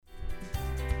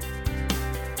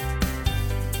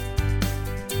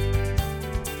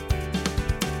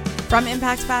From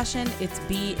Impact Fashion, it's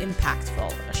Be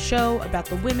Impactful, a show about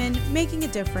the women making a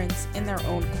difference in their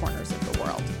own corners of the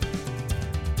world.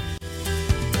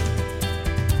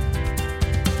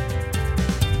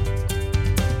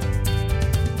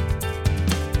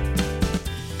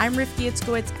 I'm Rifki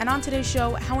Itzkowitz, and on today's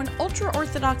show, how an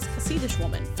ultra-Orthodox Hasidic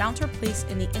woman found her place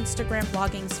in the Instagram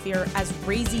blogging sphere as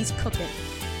Raisy's Cookin',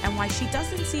 and why she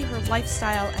doesn't see her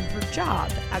lifestyle and her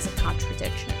job as a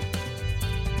contradiction.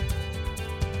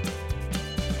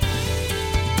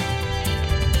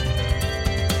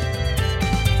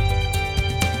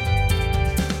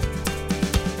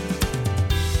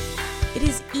 It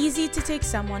is easy to take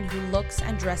someone who looks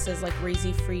and dresses like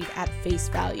Razy Fried at face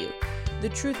value. The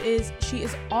truth is, she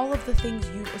is all of the things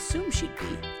you assume she'd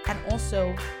be, and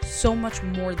also so much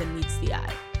more than meets the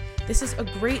eye. This is a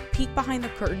great peek behind the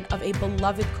curtain of a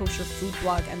beloved kosher food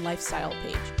blog and lifestyle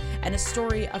page, and a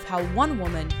story of how one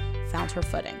woman found her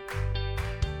footing.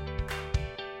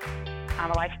 I'm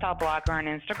a lifestyle blogger on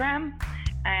Instagram,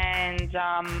 and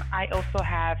I also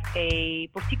have a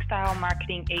boutique-style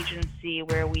marketing agency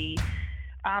where we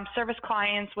service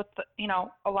clients with,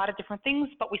 a lot of different things,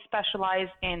 but we specialize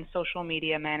in social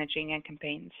media managing and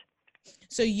campaigns.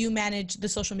 So you manage the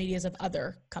social medias of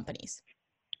other companies?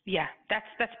 Yeah, that's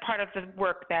part of the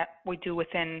work that we do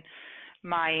within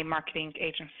my marketing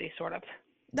agency, sort of.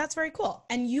 That's very cool.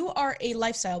 And you are a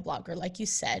lifestyle blogger, like you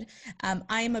said.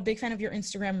 I am a big fan of your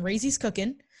Instagram, Raisy's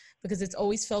Cookin', because it's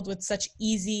always filled with such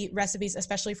easy recipes,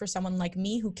 especially for someone like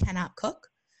me who cannot cook.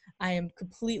 I am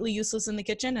completely useless in the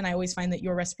kitchen, and I always find that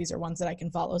your recipes are ones that I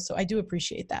can follow. So I do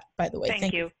appreciate that, by the way.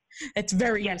 Thank you. It's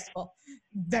very useful.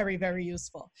 Very, very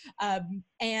useful.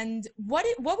 And what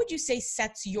would you say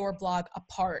sets your blog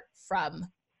apart from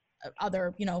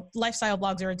other, lifestyle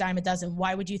blogs are a dime a dozen?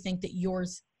 Why would you think that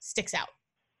yours sticks out?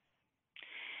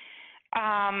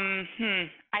 I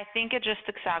think it just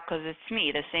sticks out because it's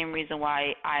me. The same reason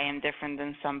why I am different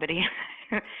than somebody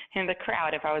in the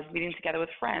crowd. If I was meeting together with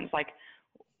friends, like,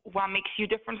 what makes you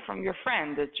different from your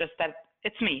friend? It's just that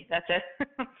it's me. That's it.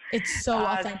 It's so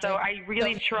authentic. So I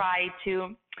really try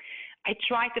to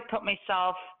put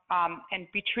myself and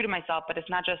be true to myself, but it's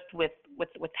not just with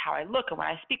how I look and when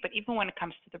I speak, but even when it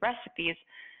comes to the recipes,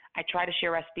 I try to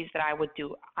share recipes that I would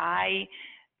do. I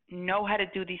know how to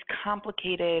do these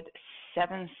complicated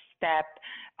 7-step,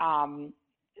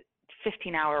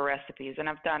 15-hour recipes, and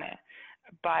I've done it.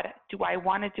 But do I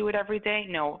want to do it every day?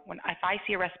 No. If I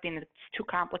see a recipe and it's too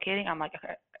complicated, I'm like,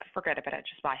 okay, forget about it.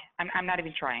 Just buy. I'm not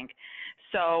even trying.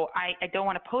 So I don't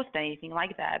want to post anything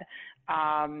like that.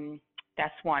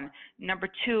 That's one. Number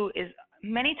two is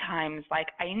many times, like,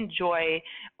 I enjoy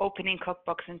opening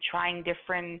cookbooks and trying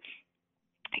different,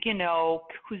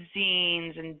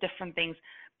 cuisines and different things.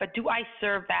 But do I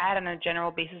serve that on a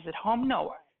general basis at home?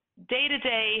 No. Day to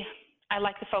day, I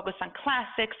like to focus on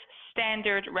classics,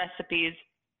 standard recipes,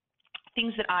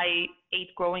 things that I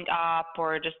ate growing up,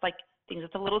 or just like things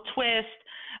with a little twist.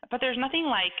 But there's nothing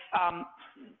like,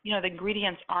 the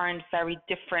ingredients aren't very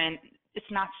different. It's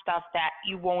not stuff that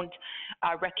you won't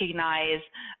recognize.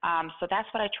 So that's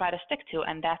what I try to stick to.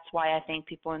 And that's why I think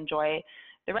people enjoy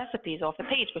the recipes off the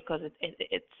page, because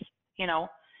it's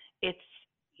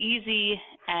easy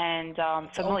and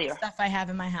familiar. It's stuff I have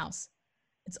in my house.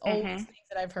 It's always things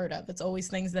that I've heard of. It's always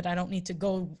things that I don't need to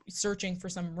go searching for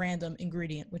some random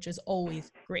ingredient, which is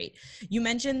always great. You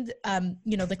mentioned,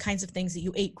 the kinds of things that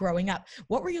you ate growing up.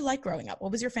 What were you like growing up? What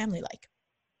was your family like?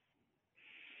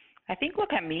 I think,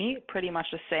 look at me, pretty much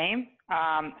the same.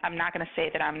 I'm not going to say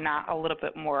that I'm not a little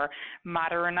bit more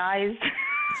modernized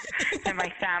than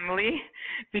my family,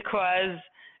 because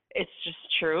it's just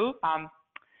true.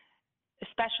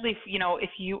 Especially if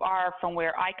you are from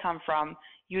where I come from,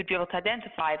 you would be able to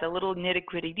identify the little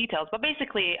nitty-gritty details. But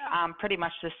basically, pretty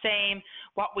much the same.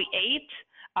 What we ate,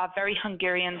 very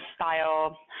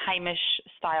Hungarian-style,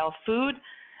 Heimish-style food.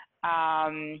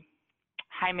 Heimish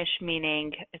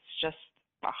meaning it's just,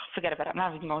 forget about it. I'm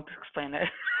not even going to explain it.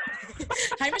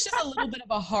 Heimish is a little bit of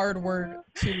a hard word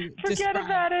to describe. Forget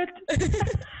about it.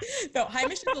 No,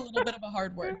 Heimish is a little bit of a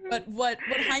hard word, but what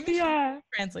Heimish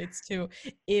translates to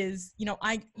is,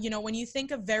 when you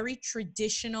think of very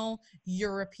traditional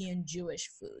European Jewish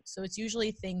food, so it's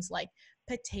usually things like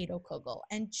potato kugel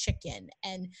and chicken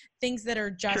and things that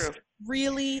are just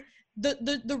really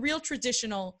the real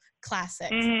traditional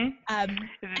classics. And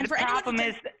the problem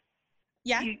is,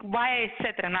 yeah. Why I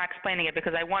said that I'm not explaining it,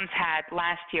 because I once had,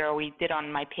 last year, we did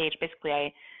on my page, basically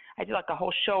I did like a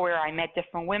whole show where I met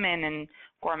different women in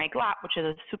Gourmet Glatt, which is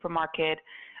a supermarket.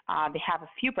 They have a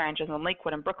few branches in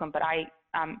Lakewood and Brooklyn, but I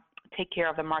take care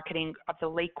of the marketing of the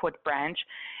Lakewood branch.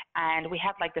 and we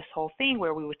had like this whole thing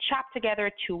where we would shop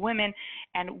together, two women,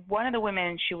 and one of the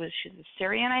women, she's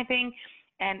Syrian, I think,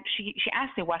 and she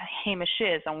asked me what Hamish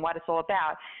is and what it's all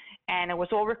about. And it was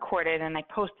all recorded, and I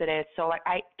posted it. So like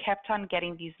I kept on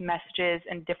getting these messages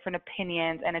and different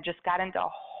opinions, and it just got into a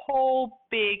whole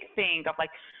big thing of like,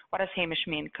 what does Hamish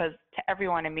mean? Because to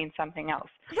everyone it means something else.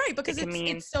 Right, because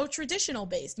it's so traditional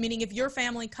based. Meaning, if your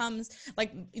family comes,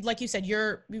 like you said,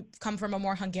 you come from a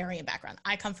more Hungarian background.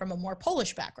 I come from a more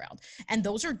Polish background, and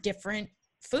those are different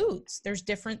foods. There's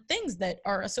different things that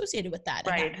are associated with that,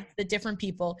 and right. that means that different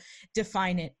people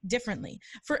define it differently.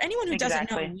 For anyone who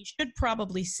doesn't know, we should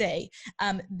probably say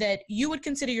that you would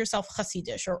consider yourself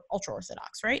Hasidish or ultra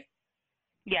Orthodox, right?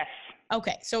 Yes.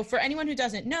 Okay, so for anyone who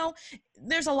doesn't know,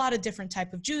 there's a lot of different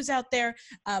type of Jews out there,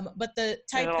 but the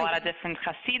type there's a lot of different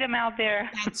Hasidim out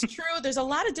there. That's true. There's a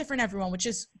lot of different everyone, which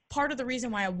is part of the reason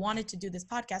why I wanted to do this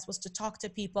podcast, was to talk to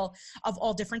people of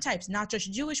all different types, not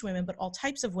just Jewish women, but all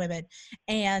types of women.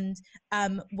 And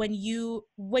when you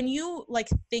like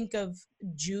think of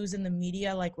Jews in the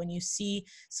media, like when you see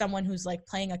someone who's like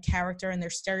playing a character and they're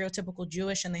stereotypical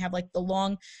Jewish and they have like the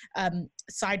long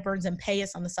sideburns and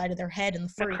payas on the side of their head and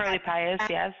the curly payas,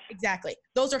 yes. Exactly.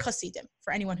 Those are Hasidim,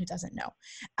 for anyone who doesn't know.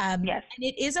 Yes. And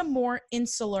it is a more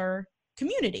insular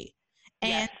community.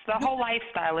 And yes, the whole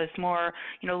lifestyle is more,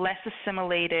 less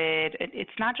assimilated.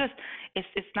 It's not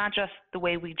just the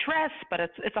way we dress, but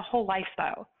it's a whole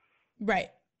lifestyle. Right.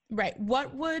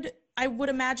 I would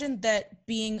imagine that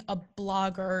being a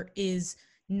blogger is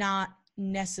not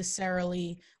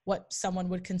necessarily what someone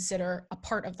would consider a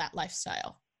part of that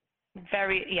lifestyle.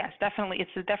 Yes, definitely.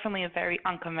 It's definitely a very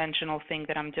unconventional thing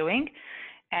that I'm doing,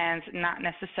 and not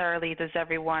necessarily does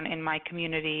everyone in my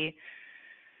community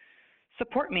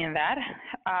support me in that.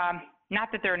 Not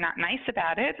that they're not nice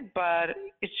about it, but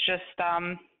it's just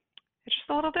a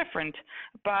little different.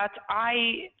 But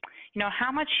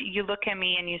how much you look at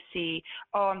me and you see,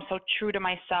 oh, I'm so true to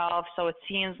myself, so it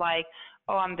seems like,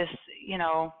 oh, I'm this,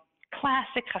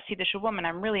 classic Hasidic woman.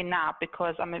 I'm really not,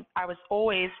 because I was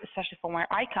always, especially from where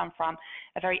I come from,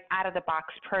 a very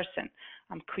out-of-the-box person.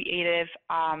 I'm creative.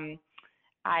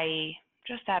 I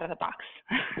just out of the box.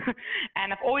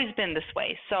 And I've always been this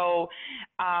way. So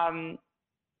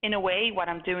in a way, what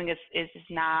I'm doing is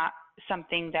not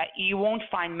something that you won't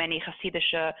find many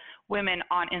Hasidic women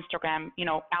on Instagram,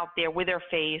 out there with their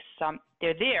face.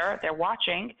 They're there, they're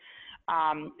watching,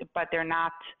 but they're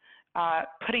not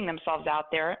putting themselves out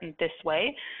there in this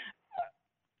way.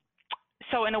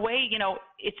 So in a way,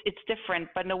 it's different,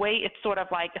 but in a way, it's sort of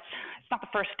like, it's not the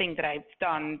first thing that I've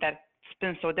done that's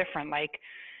been so different. Like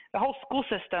the whole school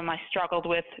system I struggled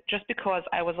with just because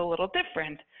I was a little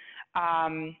different.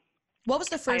 What was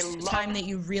the first time that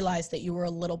you realized that you were a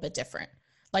little bit different?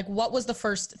 Like, what was the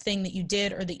first thing that you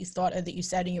did or that you thought or that you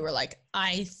said and you were like,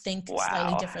 I think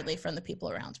slightly differently from the people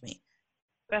around me?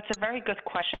 That's a very good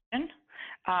question,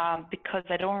 because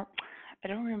I don't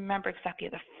remember exactly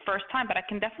the first time, but I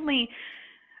can definitely,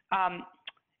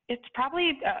 it's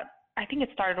probably, I think it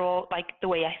started all like the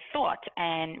way I thought,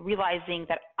 and realizing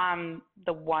that I'm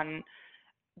the one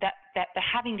that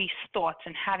having these thoughts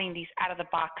and having these out of the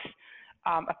box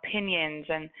opinions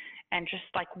and just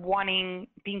like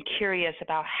being curious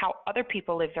about how other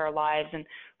people live their lives, and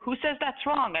who says that's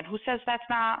wrong and who says that's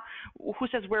not, who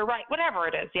says we're right, whatever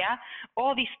it is. Yeah.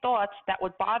 All these thoughts that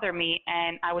would bother me,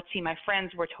 and I would see my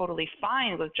friends were totally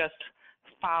fine with just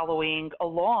following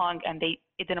along, and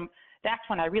it didn't. That's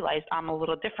when I realized I'm a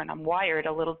little different. I'm wired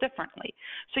a little differently.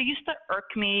 So it used to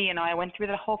irk me. I went through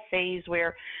the whole phase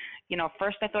where,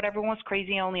 first I thought everyone was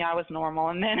crazy, only I was normal.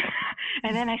 And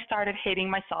then I started hating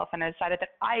myself, and I decided that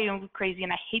I am crazy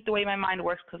and I hate the way my mind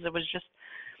works, because it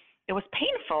was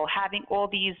painful having all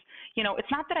these,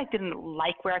 it's not that I didn't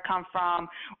like where I come from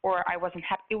or I wasn't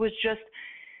happy. It was just,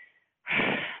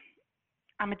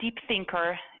 I'm a deep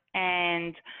thinker,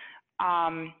 and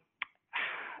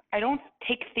I don't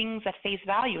take things at face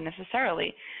value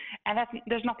necessarily. And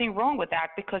there's nothing wrong with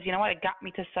that, because you know what, it got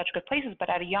me to such good places. But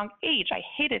at a young age, I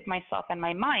hated myself and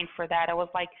my mind for that. I was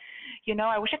like,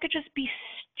 I wish I could just be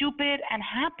stupid and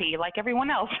happy like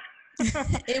everyone else.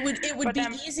 It would be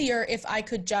easier if I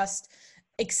could just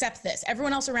accept this.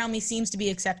 Everyone else around me seems to be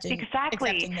accepting this.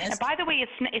 And by the way,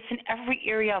 it's in every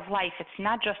area of life. It's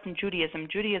not just in Judaism.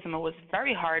 Judaism, it was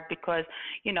very hard because,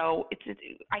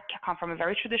 I come from a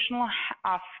very traditional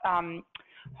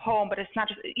home, but it's not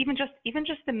just even just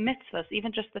the mitzvahs,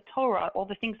 even just the Torah, all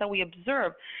the things that we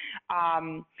observe.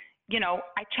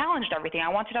 I challenged everything. I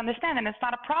wanted to understand, and it's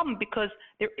not a problem because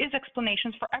there is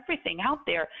explanations for everything out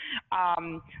there.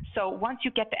 So once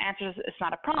you get the answers, it's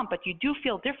not a problem, but you do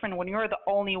feel different when you're the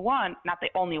only one, not the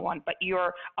only one, but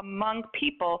you're among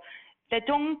people that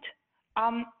don't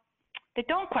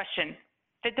question.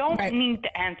 They don't Right. need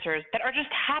the answers, that are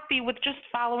just happy with just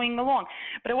following along.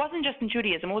 But it wasn't just in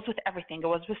Judaism. It was with everything. It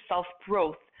was with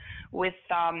self-growth, with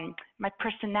my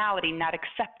personality, not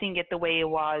accepting it the way it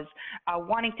was,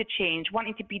 wanting to change,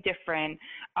 wanting to be different.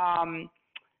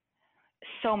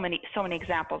 So many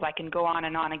examples. I can go on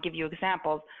and give you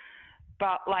examples.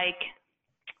 But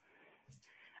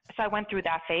so I went through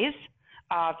that phase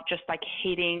of just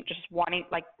hating, just wanting,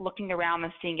 looking around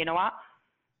and seeing,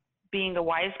 being the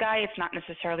wise guy, it's not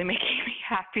necessarily making me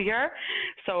happier.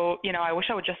 So, I wish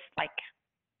I would just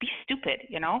be stupid,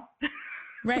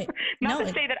 Right. Not to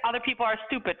say that other people are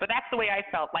stupid, but that's the way I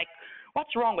felt.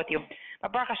 What's wrong with you?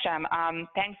 But Baruch Hashem,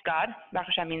 thanks God. Baruch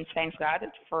Hashem means thanks God,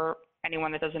 for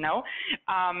anyone that doesn't know.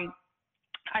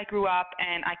 I grew up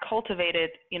and I cultivated,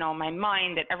 my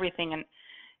mind and everything. And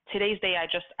today's day, I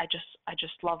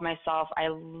just love myself. I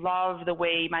love the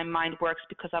way my mind works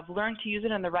because I've learned to use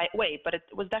it in the right way, but it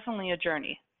was definitely a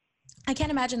journey. I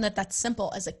can't imagine that that's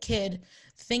simple as a kid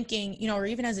thinking, or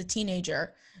even as a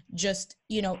teenager, just,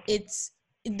 it's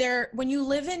there when you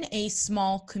live in a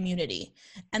small community.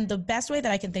 And the best way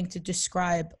that I can think to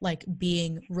describe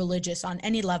being religious on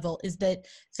any level is that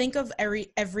think of every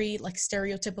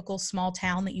stereotypical small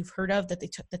town that you've heard of that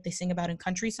they sing about in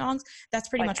country songs. That's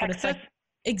pretty much Texas? what it's like.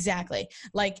 Exactly.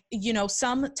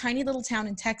 Some tiny little town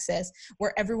in Texas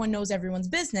where everyone knows everyone's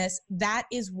business. That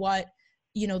is what,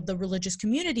 the religious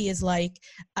community is like,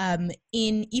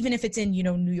 even if it's in,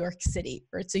 New York City,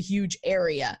 or it's a huge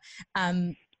area.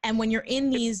 And when you're in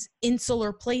these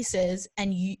insular places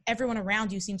and everyone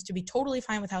around you seems to be totally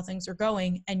fine with how things are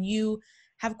going, and you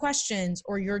have questions,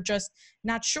 or you're just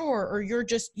not sure, or you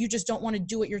just don't want to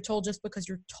do what you're told just because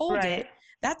you're told Right. it.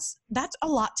 That's a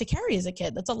lot to carry as a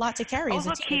kid. That's a lot to carry as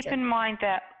a teenager. Also keep in mind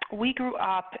that we grew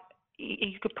up,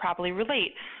 you could probably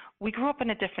relate, we grew up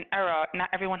in a different era. Not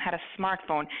everyone had a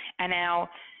smartphone. And now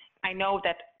I know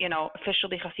that,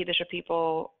 officially Hasidic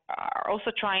people are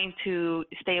also trying to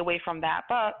stay away from that,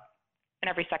 but in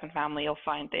every second family you'll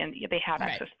find they have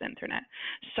access to the internet.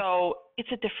 So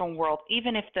it's a different world.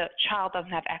 Even if the child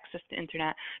doesn't have access to the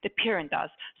internet, the parent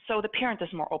does. So the parent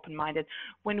is more open-minded.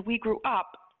 When we grew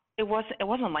up, it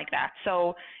wasn't like that.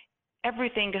 So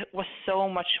everything was so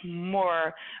much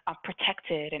more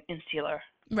protected and insular.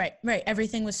 Right.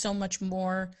 Everything was so much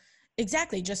more,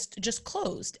 exactly, just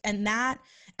closed. And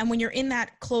when you're in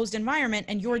that closed environment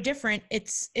and you're different,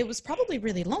 it was probably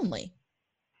really lonely.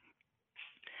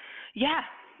 Yeah.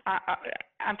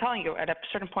 I'm telling you, at a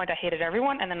certain point, I hated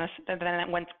everyone, and then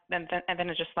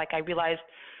it's just I realized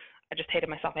I just hated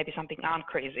myself. Maybe I'm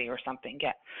crazy or something.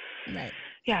 Yeah. Right.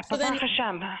 Yeah. So But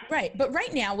Hashem. Right. But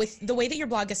right now, with the way that your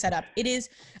blog is set up,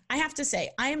 I have to say,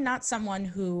 I am not someone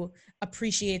who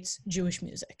appreciates Jewish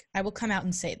music. I will come out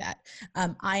and say that.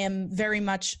 I am very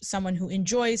much someone who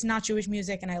enjoys not Jewish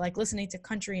music, and I like listening to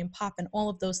country and pop and all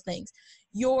of those things.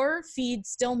 Your feed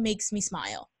still makes me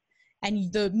smile.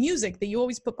 And the music that you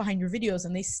always put behind your videos,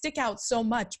 and they stick out so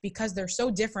much because they're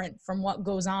so different from what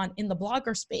goes on in the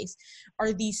blogger space,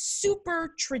 are these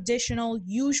super traditional,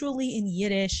 usually in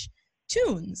Yiddish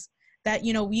tunes that,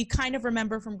 we kind of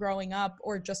remember from growing up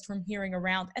or just from hearing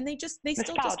around. And they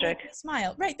still just make me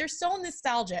smile. Right. They're so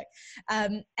nostalgic.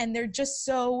 And they're just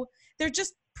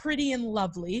pretty and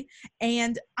lovely.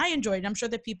 And I enjoy it. I'm sure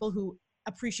that people who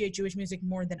appreciate Jewish music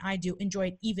more than I do enjoy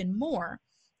it even more.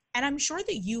 And I'm sure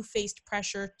that you faced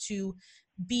pressure to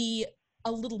be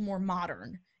a little more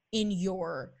modern in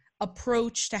your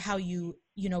approach to how you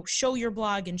show your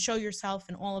blog and show yourself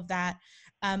and all of that.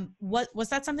 What was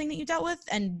that something that you dealt with?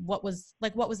 And what was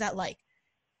that like?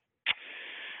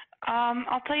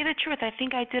 I'll tell you the truth. I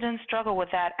think I didn't struggle with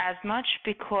that as much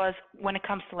because when it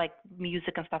comes to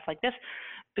music and stuff like this,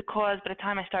 because by the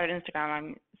time I started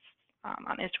Instagram, I'm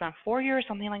on Instagram 4 years,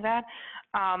 something like that.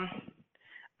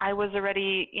 I was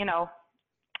already,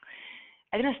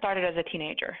 I didn't start it as a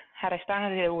teenager. Had I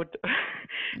started it,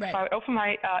 if I opened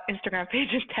my Instagram page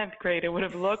in 10th grade, it would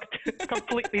have looked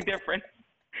completely different.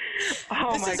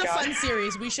 Oh this is a fun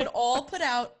series. We should all put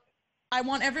out, I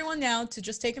want everyone now to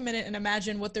just take a minute and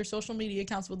imagine what their social media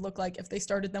accounts would look like if they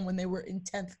started them when they were in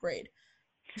 10th grade.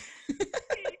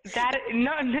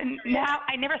 Now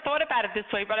I never thought about it this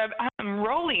way, but I'm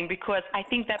rolling because I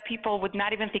think that people would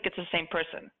not even think it's the same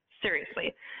person.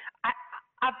 Seriously.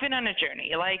 I've been on a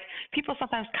journey. People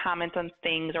sometimes comment on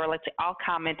things, or let's say I'll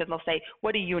comment and they'll say,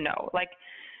 what do you know?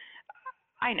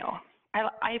 I know.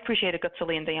 I appreciate a good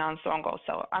Celine Dion song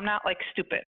also. I'm not like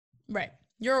stupid. Right.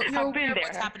 You're I've been aware of there.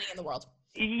 what's happening in the world.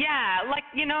 Yeah, like,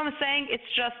 you know what I'm saying? It's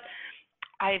just,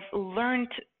 I've learned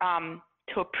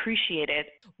to appreciate it.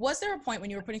 Was there a point when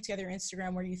you were putting together your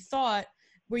Instagram where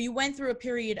you went through a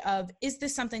period of, is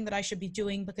this something that I should be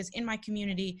doing? Because in my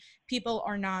community, people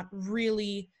are not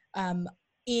really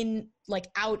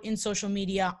out in social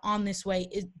media on this way.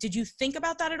 Did you think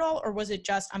about that at all? Or was it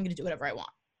just, I'm going to do whatever I want?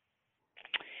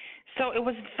 So it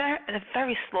was a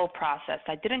very slow process.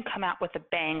 I didn't come out with a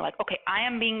bang, like, okay, I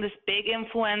am being this big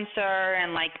influencer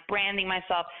and like branding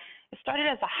myself. It started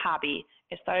as a hobby.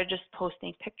 It started just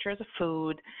posting pictures of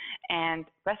food and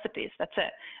recipes. That's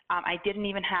it. I didn't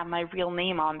even have my real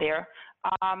name on there.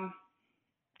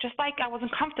 Just like I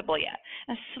wasn't comfortable yet.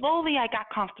 And slowly I got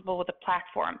comfortable with the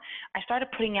platform. I started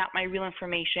putting out my real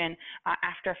information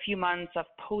after a few months of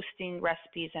posting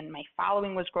recipes, and my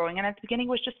following was growing. And at the beginning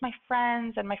it was just my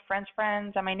friends and my friends'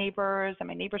 friends and my neighbors and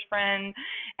my neighbor's friend.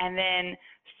 And then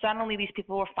suddenly these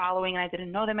people were following and I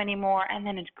didn't know them anymore. And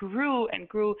then it grew and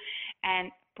grew,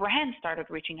 and brands started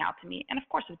reaching out to me. And of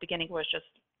course, at the beginning it was just,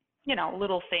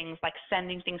 little things like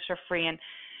sending things for free.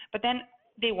 But then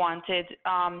they wanted,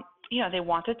 they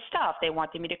wanted stuff. They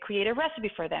wanted me to create a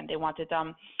recipe for them. They wanted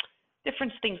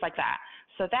different things like that.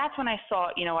 So that's when I saw,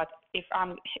 what, if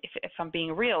I'm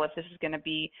being real, if this is going to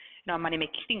be, money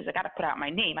making things, I got to put out my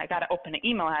name. I got to open an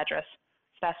email address.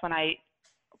 So that's when I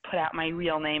put out my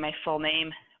real name, my full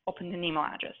name, opened an email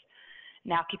address.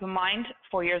 Now, keep in mind,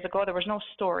 4 years ago, there was no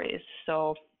stories.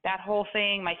 So that whole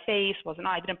thing, my face wasn't,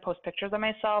 I didn't post pictures of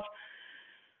myself.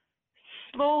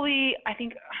 Slowly,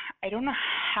 I don't know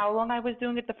how long I was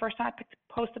doing it the first time I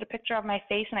posted a picture of my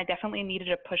face, and I definitely needed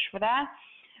a push for that.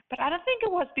 But I don't think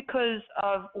it was because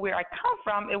of where I come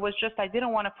from. It was just I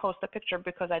didn't want to post a picture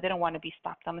because I didn't want to be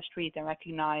stopped on the street and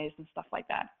recognized and stuff like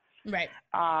that. Right.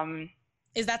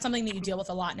 Is that something that you deal with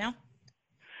a lot now?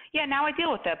 Yeah, now I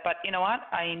deal with it. But you know what?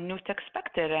 I knew to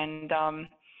expect it, and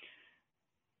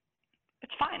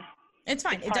it's fine. It's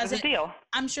fine. It doesn't. Deal.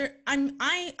 I'm sure.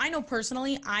 I know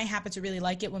personally, I happen to really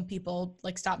like it when people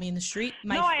like stop me in the street.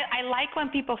 I like when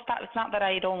people stop. It's not that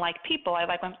I don't like people. I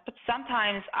like when, but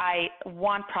sometimes I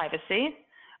want privacy,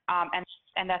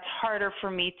 and that's harder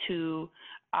for me to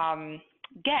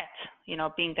get.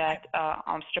 Being that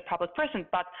I'm such a public person.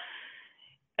 But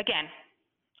again,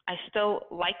 I still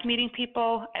like meeting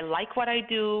people. I like what I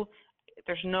do.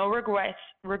 There's no regrets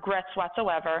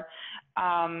whatsoever.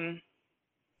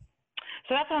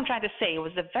 So that's what I'm trying to say. It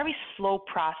was a very slow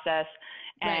process,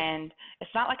 and right. It's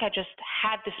not like I just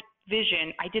had this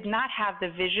vision. I did not have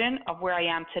the vision of where I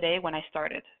am today when I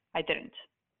started. I didn't.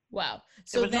 Wow.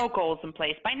 So there was no goals in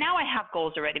place. By now I have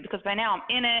goals already, because by now I'm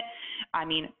in it. I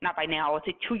mean, not by now. I would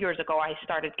say 2 years ago I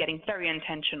started getting very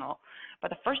intentional.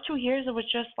 But the first 2 years it was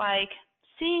just like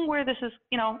seeing where this is,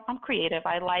 I'm creative.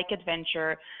 I like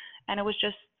adventure, and it was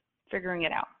just figuring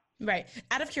it out. Right.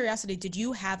 Out of curiosity, did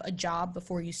you have a job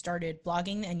before you started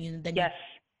blogging? Yes.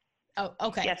 Oh,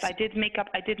 okay. Yes, I did makeup.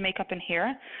 I did makeup in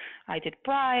here. I did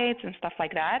brides and stuff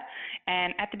like that.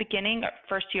 And at the beginning,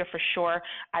 first year for sure,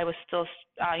 I was still,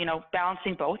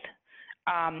 balancing both.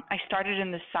 I started in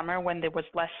the summer when there was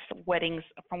less weddings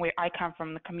from where I come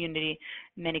from, the community.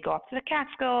 Many go up to the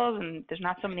Catskills, and there's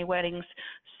not so many weddings.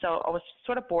 So I was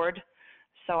sort of bored.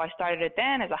 So I started it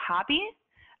then as a hobby.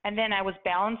 And then I was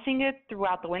balancing it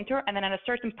throughout the winter. And then at a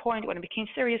certain point, when it became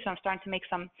serious and I'm starting to make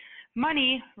some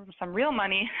money, some real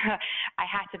money, I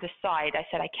had to decide. I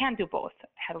said, I can't do both. I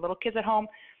had little kids at home.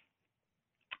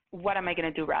 What am I going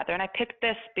to do rather? And I picked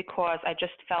this because I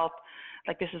just felt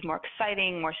like this is more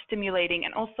exciting, more stimulating.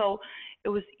 And also it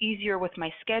was easier with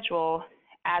my schedule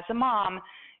as a mom,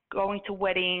 going to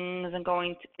weddings and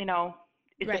going to,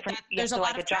 it's right. different. You There's have to a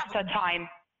lot of adjust to time.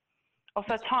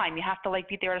 Also time, you have to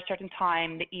be there at a certain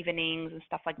time, the evenings and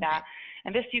stuff like that. Right.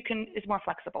 And this is more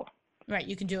flexible. Right.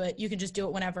 You can do it. You can just do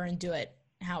it whenever and do it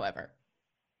however.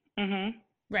 Mm-hmm.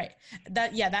 Right.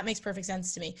 That makes perfect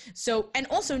sense to me. So, and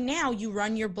also now you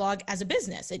run your blog as a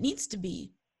business. It needs to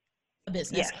be a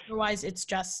business.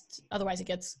 Yes. Otherwise it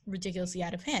gets ridiculously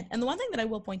out of hand. And the one thing that I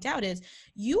will point out is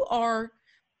you are,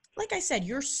 like I said,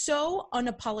 you're so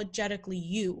unapologetically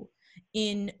you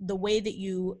in the way that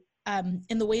you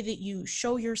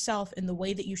show yourself, in the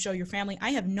way that you show your family.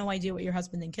 I have no idea what your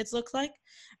husband and kids look like.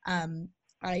 I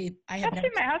have never.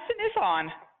 My husband is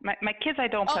on. My kids I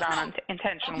don't put on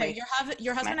intentionally. Okay,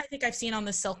 your husband I think I've seen on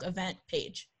the Silk event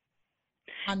page.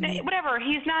 Whatever.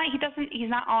 He's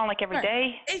not on like every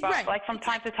day. But right. Like from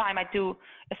time to time I do.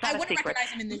 It's not a secret.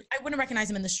 I wouldn't recognize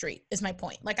him in the street is my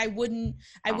point. Like I wouldn't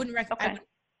Okay.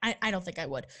 I don't think I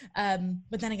would.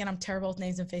 But then again, I'm terrible with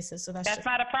names and faces, so that's That's just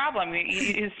not a problem.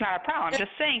 It's not a problem. I'm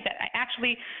just saying that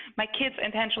my kids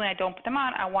intentionally, I don't put them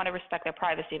on. I want to respect their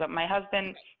privacy. But my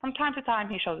husband, from time to time,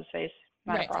 he shows his face.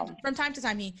 Not a right. problem. From time to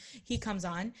time, he comes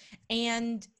on,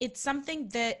 and it's something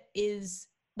that is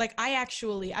like I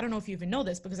don't know if you even know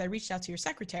this because I reached out to your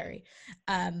secretary,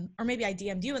 or maybe I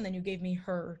DM'd you and then you gave me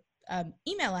her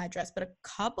email address. But a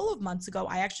couple of months ago,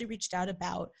 I actually reached out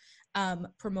about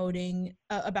promoting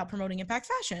Impact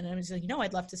Fashion, and I was like,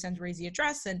 I'd love to send Razy a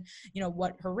dress and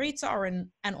what her rates are and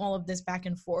all of this back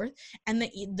and forth. And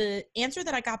the answer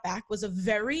that I got back was a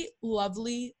very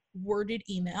lovely worded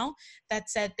email that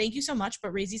said, thank you so much,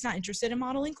 but Razy's not interested in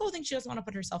modeling clothing. She doesn't want to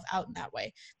put herself out in that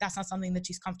way. That's not something that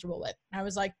she's comfortable with. And I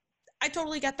was like, I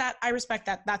totally get that. I respect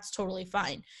that. That's totally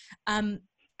fine. I'm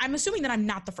assuming that I'm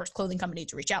not the first clothing company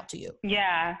to reach out to you.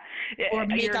 Yeah. Or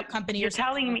makeup company. You're or something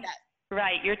telling like me. that.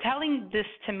 Right. You're telling this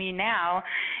to me now,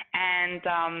 and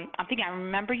I'm thinking, I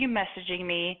remember you messaging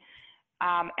me,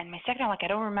 and my second, I'm like, I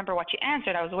don't remember what you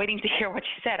answered. I was waiting to hear what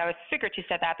you said. I figured you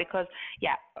said that because,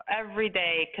 yeah, every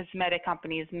day, cosmetic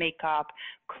companies, makeup,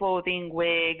 clothing,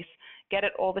 wigs, get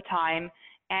it all the time.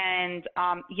 And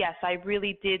yes, I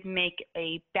really did make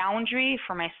a boundary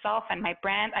for myself and my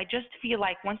brand. I just feel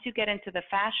like once you get into the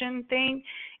fashion thing,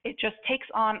 it just takes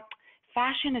on,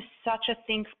 fashion is such a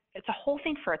thing. It's a whole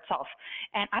thing for itself.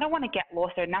 And I don't want to get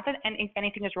lost there. Not that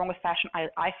anything is wrong with fashion.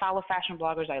 I follow fashion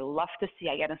bloggers. I love to see.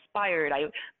 I get inspired. I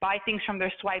buy things from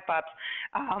their swipe ups.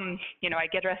 I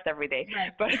get dressed every day.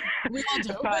 Right. But, we all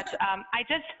do. but I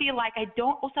just feel like I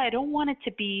don't want it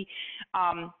to be,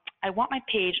 I want my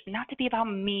page not to be about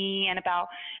me and about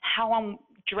how I'm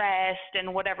dressed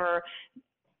and whatever.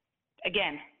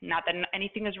 Again, not that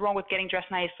anything is wrong with getting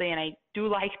dressed nicely, and I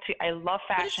love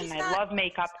fashion, I love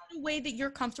makeup. It's the way that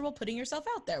you're comfortable putting yourself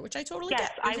out there, which I totally get.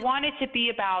 Yes, I want it to be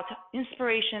about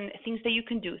inspiration, things that you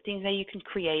can do, things that you can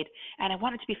create, and I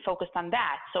want it to be focused on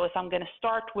that. So if I'm going to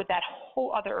start with that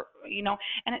whole other,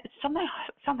 and it's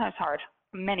sometimes hard.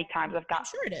 Many times I've got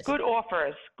good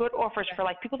offers for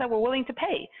like people that were willing to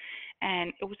pay.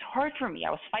 And it was hard for me. I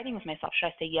was fighting with myself. Should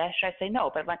I say yes? Should I say no?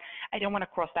 But I don't want to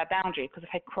cross that boundary, because if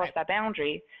I cross that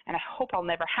boundary, and I hope I'll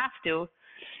never have to,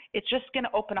 it's just going to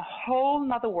open a whole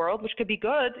nother world, which could be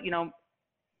good,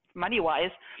 money-wise.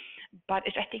 But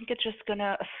I think it's just going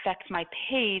to affect my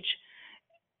page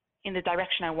in the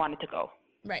direction I want it to go.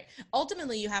 Right.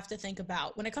 Ultimately, you have to think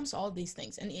about, when it comes to all of these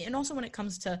things, and also when it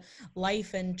comes to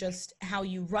life and just how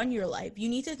you run your life, you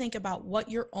need to think about what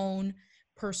your own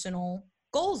personal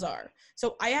goals are.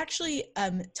 So I actually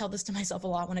tell this to myself a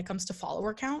lot when it comes to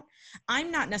follower count. I'm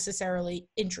not necessarily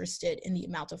interested in the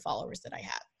amount of followers that I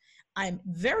have. I'm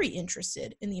very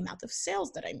interested in the amount of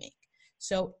sales that I make.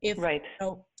 So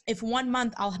if 1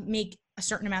 month I'll make a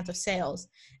certain amount of sales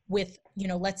with,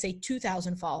 let's say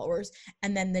 2,000 followers,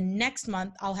 and then the next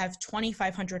month I'll have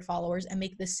 2,500 followers and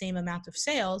make the same amount of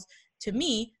sales, to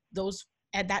me,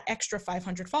 at that extra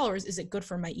 500 followers, is it good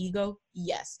for my ego?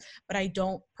 Yes, but I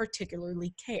don't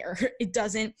particularly care. It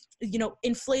doesn't,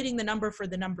 inflating the number for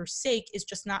the number's sake is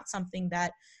just not something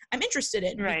that I'm interested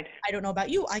in. Right. I don't know about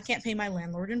you. I can't pay my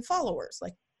landlord in followers.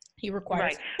 Like, he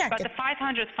requires. Right. But the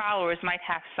 500 followers might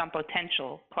have some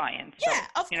potential clients. Yeah,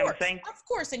 so, of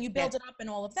course. And you build it up and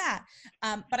all of that.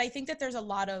 But I think that there's a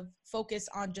lot of focus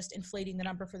on just inflating the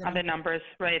number for the numbers,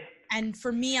 right. And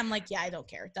for me, I'm like, yeah, I don't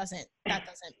care. That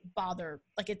doesn't bother.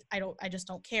 I just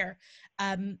don't care.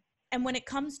 And when it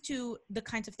comes to the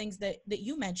kinds of things that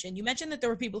you mentioned that there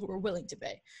were people who were willing to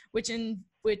pay, which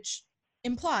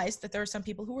implies that there are some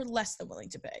people who are less than willing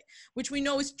to pay, which we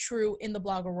know is true in the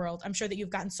blogger world. I'm sure that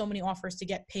you've gotten so many offers to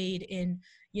get paid in,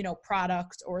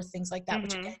 products or things like that,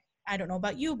 which again, I don't know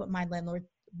about you, but my landlord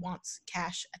wants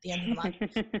cash at the end of the month.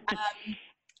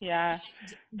 Yeah.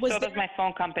 So does my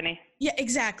phone company. Yeah,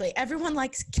 exactly. Everyone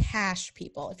likes cash,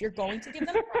 people. If you're going to give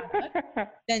them a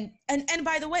product, then, and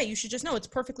by the way, you should just know it's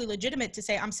perfectly legitimate to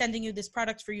say, I'm sending you this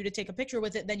product for you to take a picture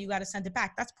with it, then you got to send it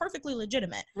back. That's perfectly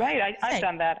legitimate. Right. I've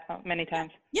done that many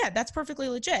times. Yeah, that's perfectly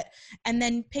legit. And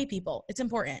then pay people. It's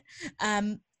important.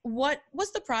 What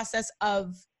was the process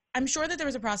of, I'm sure that there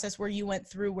was a process where you went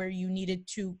through where you needed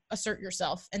to assert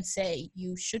yourself and say,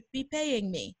 you should be paying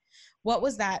me. What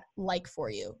was that like for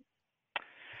you?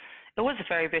 It was a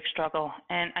very big struggle,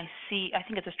 and I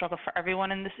think it's a struggle for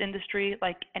everyone in this industry,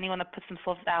 like anyone that puts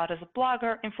themselves out as a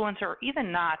blogger, influencer, or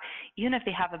even not, even if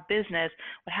they have a business,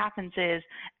 what happens is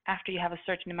after you have a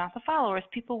certain amount of followers,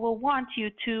 people will want you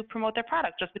to promote their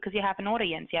product just because you have an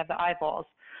audience, you have the eyeballs.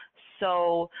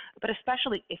 So, but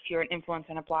especially if you're an influencer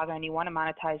and a blogger and you want to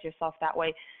monetize yourself that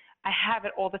way, I have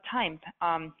it all the time.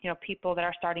 People that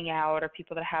are starting out or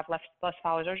people that have less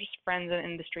followers or just friends in the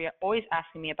industry are always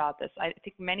asking me about this. I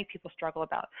think many people struggle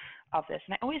of this.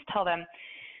 And I always tell them,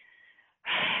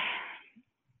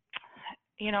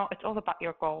 it's all about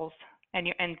your goals and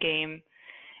your end game.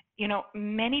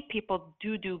 Many people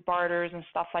do barters and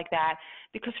stuff like that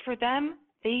because for them,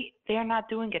 they are not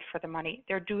doing it for the money.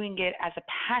 They're doing it as a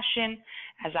passion,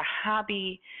 as a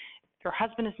hobby. Their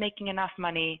husband is making enough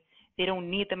money. They don't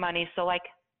need the money. So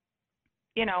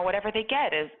whatever they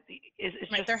get is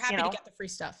right, just, they're happy to get the free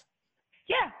stuff.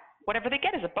 Yeah. Whatever they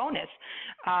get is a bonus.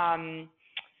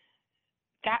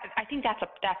 I think that's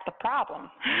the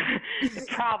problem. The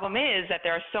problem is that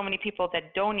there are so many people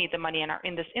that don't need the money and are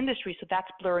in this industry, so that's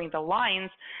blurring the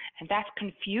lines, and that's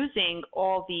confusing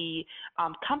all the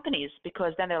companies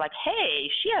because then they're like, hey,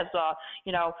 she has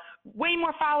way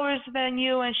more followers than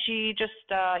you, and she just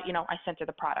I sent her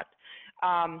the product.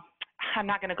 I'm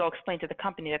not going to go explain to the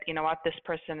company that, this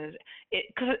person is,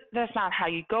 because that's not how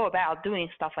you go about doing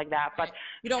stuff like that. But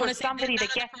you don't want to say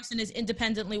that person is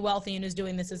independently wealthy and is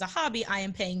doing this as a hobby. I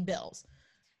am paying bills.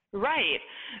 Right.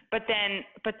 But then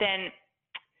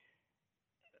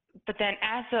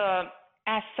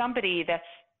as somebody that's,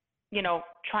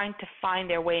 trying to find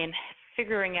their way and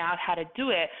figuring out how to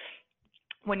do it,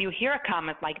 when you hear a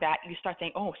comment like that, you start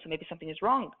saying, oh, so maybe something is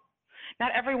wrong.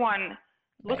 Not everyone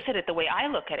looks at it the way I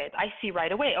look at it. I see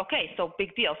right away, okay, so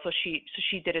big deal. So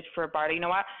she did it for a barter. You know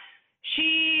what?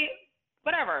 She's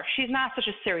not such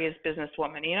a serious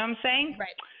businesswoman. You know what I'm saying? Right.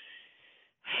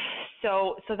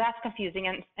 So that's confusing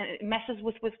and it messes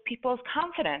with people's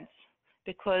confidence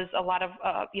because a lot of,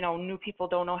 new people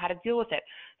don't know how to deal with it.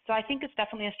 So I think it's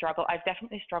definitely a struggle. I've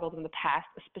definitely struggled in the past.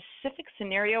 A specific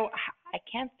scenario, I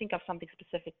can't think of something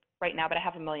specific right now, but I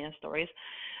have a million stories.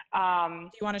 Do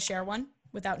you want to share one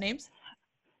without names?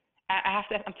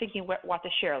 I'm thinking what to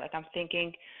share. Like I'm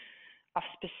thinking of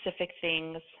specific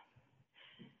things.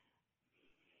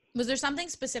 Was there something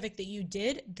specific that you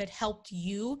did that helped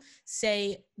you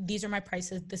say, these are my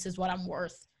prices, this is what I'm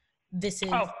worth? This is...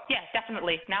 Oh, yeah,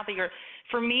 definitely. Now that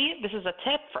for me, this is a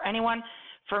tip for anyone.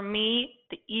 For me,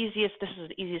 this is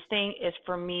the easiest thing is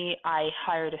for me, I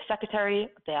hired a secretary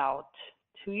about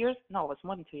 2 years. No, it was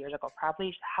more than 2 years ago,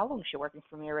 probably. How long is she working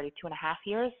for me already? 2.5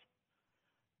 years?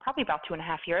 Probably about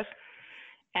 2.5 years.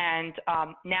 And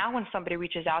now when somebody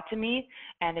reaches out to me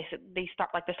and they start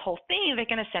like this whole thing, they're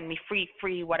going to send me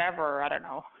free whatever, I don't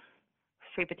know,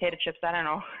 free potato chips, I don't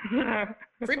know.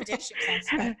 Free potato chips sounds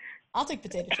good. I'll take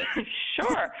potato chips.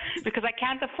 Sure, because I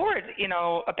can't afford,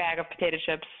 a bag of potato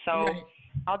chips. So right.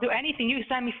 I'll do anything. You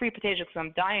send me free potato chips.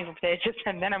 I'm dying for potato chips,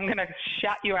 and then I'm going to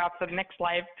shout you out for the next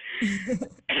life.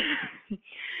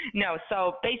 No,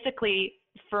 so basically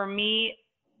for me,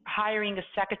 hiring a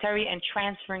secretary and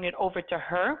transferring it over to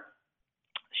her,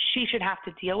 she should have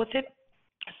to deal with it.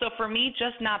 So for me,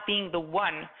 just not being the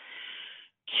one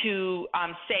to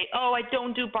say, oh, I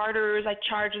don't do barters, I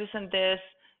charge this and this,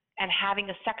 and having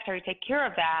a secretary take care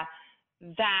of that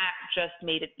just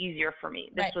made it easier for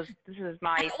me. This is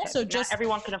my and also tip. Not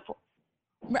everyone can afford.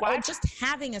 What? Just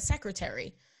having a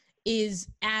secretary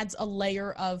adds a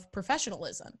layer of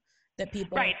professionalism that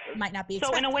people might not be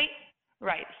expecting. So in a way,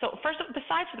 right. So first,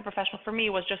 besides the professional, for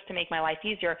me, was just to make my life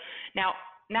easier. Now,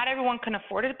 not everyone can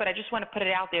afford it, but I just want to put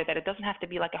it out there that it doesn't have to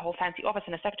be like a whole fancy office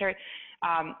and a secretary.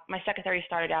 My secretary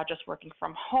started out just working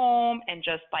from home and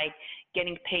just like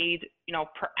getting paid,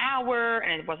 per hour,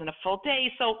 and it wasn't a full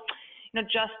day. So,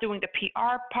 just doing the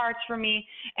PR parts for me.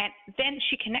 And then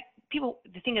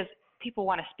the thing is, people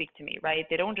want to speak to me, right?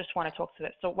 They don't just want to talk to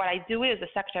it. So what I do is the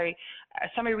secretary,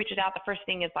 somebody reaches out, the first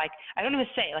thing is like, I don't even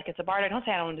say like it's a barter. I don't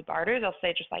say I don't do barters. I'll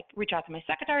say just like reach out to my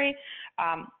secretary,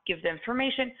 give them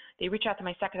information. They reach out to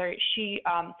my secretary. She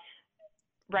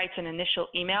writes an initial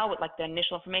email with like the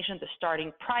initial information, the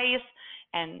starting price,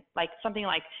 and like something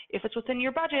like, if it's within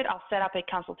your budget, I'll set up a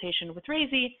consultation with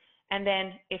Razy. And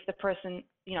then if the person,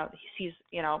 he sees,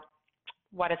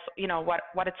 what it's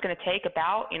going to take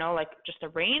about, like just a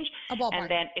range. And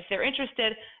then if they're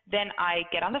interested, then I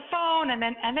get on the phone and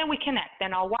then we connect.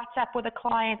 Then I'll WhatsApp with a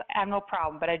client. I have no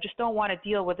problem, but I just don't want to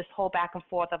deal with this whole back and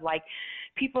forth of like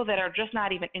people that are just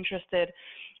not even interested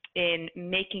in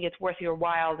making it worth your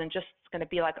while and just going to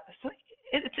be like,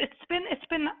 it's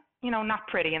been, not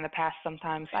pretty in the past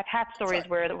sometimes. I've had stories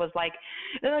where it was like,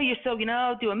 oh, you're so,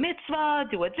 do a mitzvah,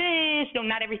 do a this,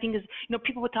 not everything is,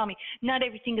 people would tell me, not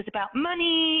everything is about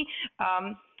money.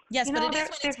 Yes, but it is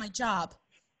when it's my job.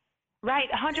 Right,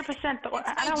 100%. But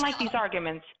I don't like these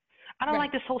arguments. I don't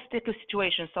like this whole sticky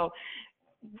situation. So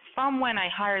from when I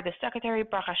hired the secretary,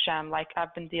 Baruch Hashem, like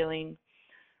I've been dealing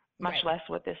much less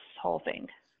with this whole thing.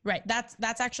 Right.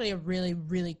 That's actually a really,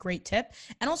 really great tip.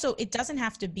 And also, it doesn't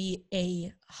have to be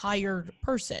a hired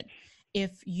person.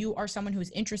 If you are someone who's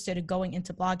interested in going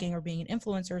into blogging or being an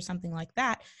influencer or something like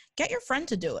that, get your friend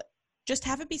to do it. Just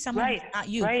have it be someone who's not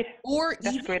you. Right. Or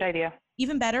That's a great idea.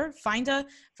 Even better, find a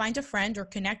friend or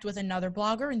connect with another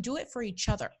blogger and do it for each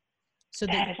other. So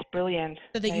that is brilliant.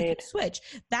 So that you can switch.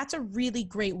 That's a really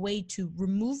great way to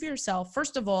remove yourself.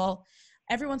 First of all,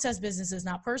 everyone says business is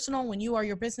not personal. When you are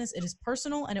your business, it is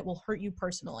personal and it will hurt you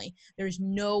personally. There's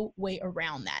no way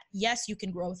around that. Yes, you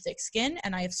can grow thick skin,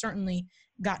 and I have certainly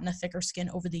gotten a thicker skin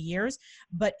over the years,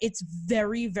 but it's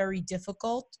very, very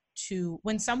difficult to,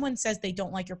 when someone says they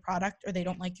don't like your product or they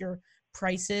don't like your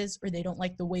prices or they don't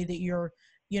like the way that you're,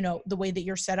 the way that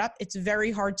you're set up, it's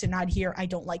very hard to not hear, I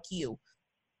don't like you.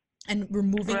 And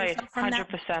removing yourself from 100%.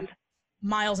 That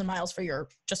miles and miles for your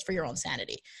own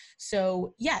sanity.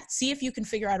 So yeah, see if you can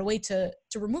figure out a way to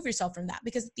remove yourself from that,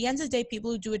 because at the end of the day,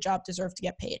 people who do a job deserve to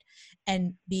get paid.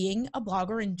 And being a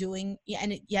blogger and doing,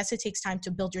 yes, it takes time to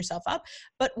build yourself up,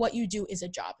 but what you do is a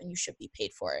job and you should be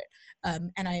paid for it.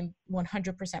 And I'm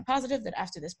 100% positive that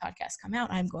after this podcast come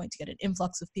out, I'm going to get an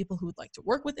influx of people who would like to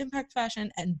work with Impact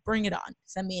Fashion, and bring it on.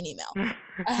 Send me an email.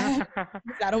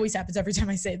 That always happens every time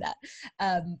I say that.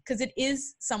 Because it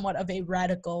is somewhat of a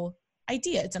radical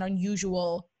idea. It's an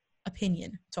unusual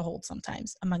opinion to hold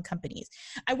sometimes among companies.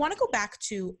 I want to go back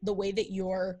to the way that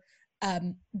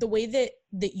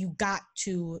that you got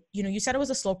to, you said it was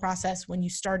a slow process when you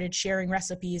started sharing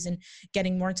recipes and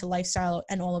getting more into lifestyle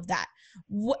and all of that.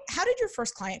 How did your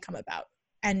first client come about?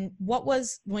 And what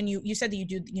was, when you said that you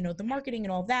do, the marketing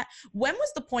and all of that, when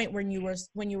was the point when you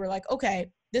were like,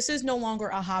 okay, this is no longer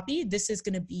a hobby. This is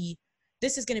going to be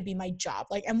my job.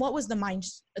 Like, and what was the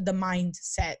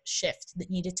mindset shift that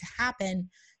needed to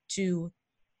happen to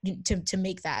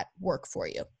make that work for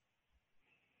you?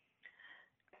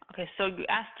 Okay, so you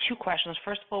asked two questions.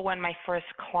 First of all, when my first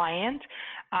client,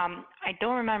 I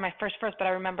don't remember my first, but I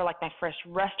remember like my first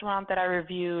restaurant that I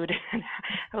reviewed. And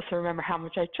I also remember how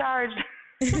much I charged,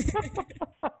 which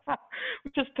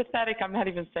is pathetic. I'm not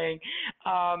even saying.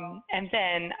 And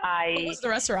then what was the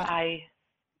restaurant?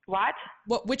 What?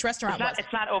 Which restaurant was it?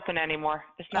 It's not open anymore.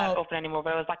 It's not open anymore,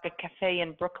 but it was like a cafe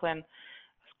in Brooklyn.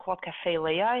 It's called Cafe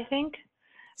Leia, I think.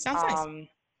 Sounds nice.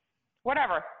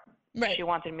 Whatever. Right. She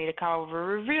wanted me to come over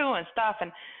a review and stuff,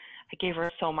 and I gave her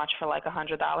so much for like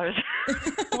 $100.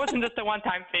 It wasn't just a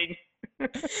one-time thing.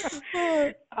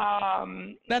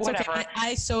 That's whatever. Okay.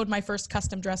 I sewed my first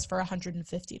custom dress for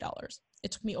 $150.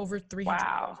 It took me over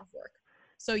 $300 of work.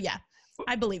 So yeah.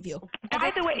 I believe you.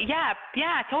 By the way, yeah,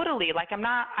 totally. Like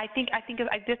I think I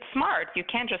did smart. You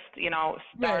can't just,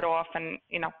 start off and,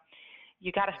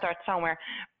 you got to start somewhere.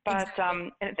 But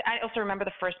exactly. I also remember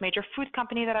the first major food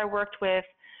company that I worked with,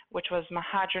 which was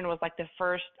Mahadran, was like the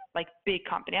first like big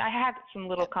company. I had some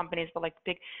little companies, but like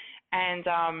big, and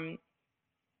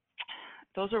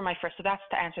those were my first. So that's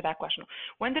to answer that question.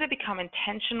 When did it become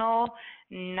intentional?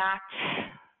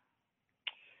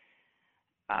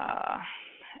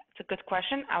 It's a good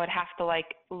question. I would have to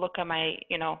like look at my,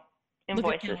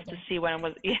 invoices to see when it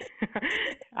was.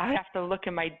 I would have to look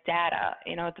at my data,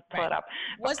 to pull it up.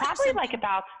 But probably like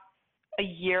about a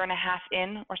year and a half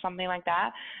in or something like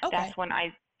that. Okay. That's when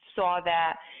I saw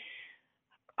that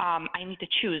I need to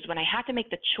choose. When I had to make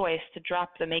the choice to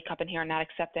drop the makeup in here and not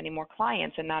accept any more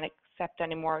clients and not accept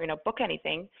any more, book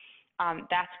anything.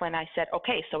 That's when I said,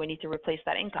 okay, so we need to replace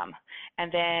that income.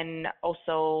 And then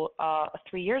also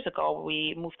 3 years ago,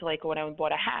 we moved to Lakewood and we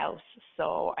bought a house.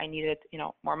 So I needed,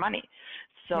 more money.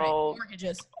 So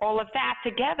mortgages. all of that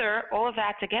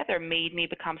together made me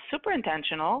become super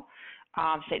intentional.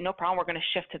 Say, no problem, we're going to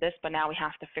shift to this, but now we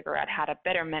have to figure out how to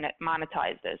better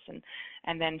monetize this.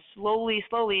 And then slowly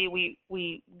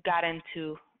we got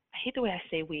into, I hate the way I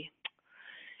say we.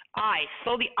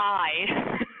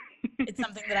 It's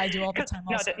something that I do all the time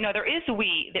also. No, there is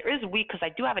we because I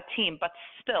do have a team, but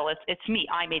still it's me.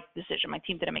 I made the decision. My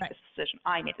team didn't make this decision.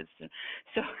 I made the decision.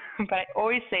 So, but I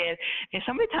always say it. And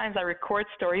so many times I record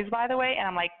stories, by the way, and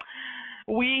I'm like,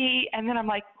 we, and then I'm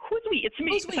like, who's we? It's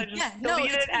me. Who's we? So I just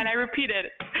delete it and I repeat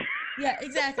it. Yeah,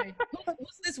 exactly.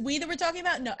 Who's this we that we're talking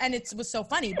about? No, and it was so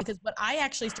funny because what I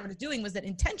actually started doing was that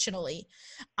intentionally,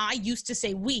 I used to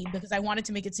say we because I wanted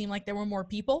to make it seem like there were more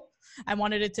people. I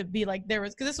wanted it to be like there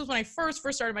was, because this was when I first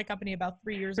started my company about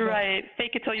 3 years ago. Right.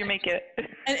 Fake it till you make it.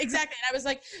 And exactly. And I was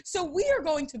like, so we are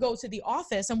going to go to the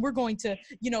office and we're going to,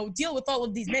 deal with all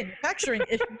of these manufacturing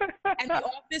issues. And the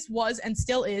office was and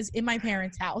still is in my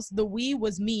parents' house. The we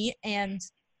was me and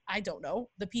I don't know,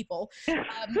 the people. It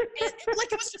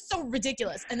was just so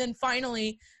ridiculous. And then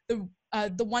finally,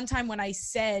 the one time when I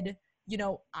said,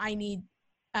 I need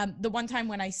The one time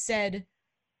when I said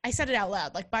it out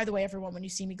loud, like, by the way, everyone, when you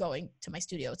see me going to my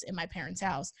studio, it's in my parents'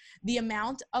 house. The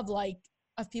amount of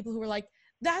people who were like,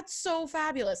 that's so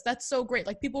fabulous. That's so great.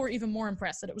 Like, people were even more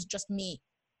impressed that it was just me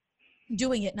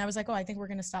doing it. And I was like, oh, I think we're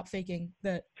going to stop faking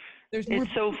that. There's more.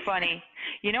 It's so funny.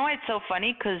 You know why it's so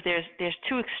funny? Because there's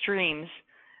two extremes.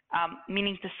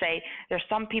 Meaning to say, there's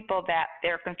some people that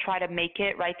they're going to try to make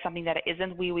it, right, something that it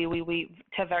isn't, we,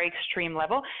 to a very extreme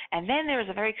level. And then there's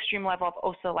a very extreme level of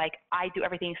also like, I do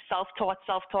everything self-taught,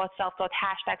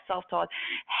 hashtag self-taught,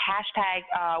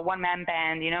 hashtag one-man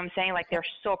band, you know what I'm saying? Like, they're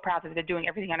so proud that they're doing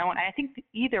everything on their own. And I think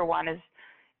either one is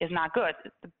not good.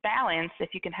 The balance,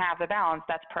 if you can have the balance,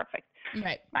 that's perfect.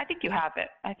 Right. I think you have it.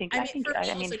 I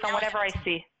mean, from whatever I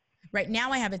see. Right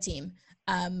now I have a team,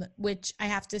 which I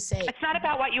have to say. It's not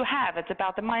about what you have. It's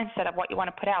about the mindset of what you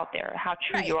want to put out there, how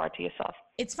true you are to yourself.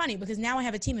 It's funny because now I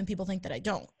have a team and people think that I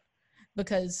don't.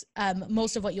 Because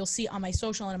most of what you'll see on my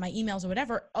social and in my emails or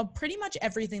whatever, pretty much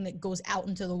everything that goes out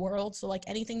into the world. So like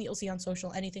anything that you'll see on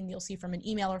social, anything that you'll see from an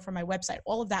email or from my website,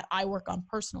 all of that I work on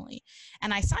personally.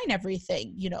 And I sign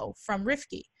everything, from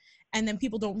Rivki. And then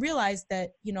people don't realize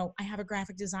that, I have a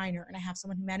graphic designer and I have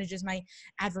someone who manages my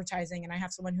advertising and I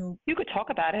have someone who... You could talk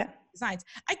about it. Designs.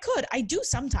 I do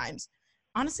sometimes.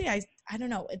 Honestly, I don't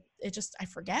know. It just, I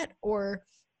forget. Or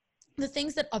the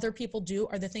things that other people do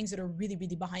are the things that are really,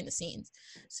 really behind the scenes.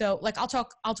 So like I'll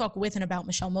talk with and about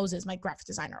Michelle Moses, my graphic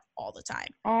designer, all the time.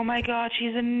 Oh my God,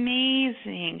 she's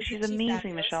amazing. She's amazing,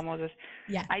 fabulous. Michelle Moses.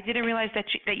 Yeah. I didn't realize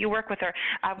that you work with her.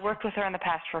 I've worked with her in the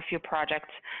past for a few projects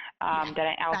that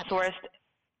I outsourced.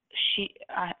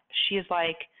 Fabulous. She is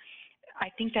like, I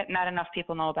think that not enough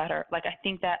people know about her. Like I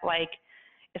think that like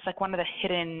it's like one of the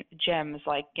hidden gems,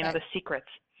 like the secrets.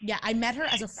 Yeah, I met her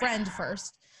as a friend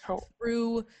first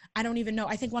through, I don't even know,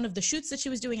 I think one of the shoots that she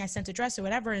was doing, I sent a dress or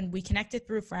whatever, and we connected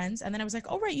through friends. And then I was like,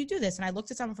 oh, right, you do this. And I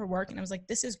looked at some of her work and I was like,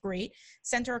 this is great.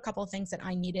 Sent her a couple of things that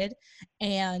I needed.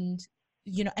 And,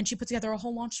 and she put together a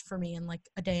whole launch for me in like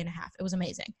a day and a half. It was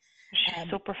amazing. She's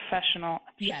so professional.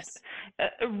 Yes.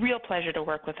 A real pleasure to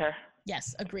work with her.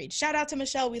 Yes, agreed. Shout out to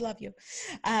Michelle. We love you.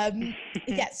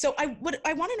 Yeah. So what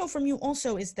I want to know from you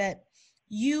also is that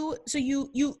you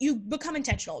become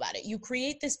intentional about it. You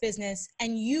create this business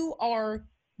and you are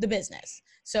the business.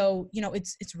 So,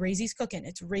 it's Raisy's Cooking,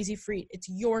 it's Raisy Fried, it's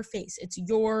your face, it's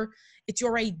your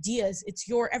ideas, it's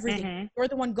your everything. Mm-hmm. You're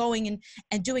the one going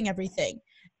and doing everything.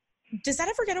 Does that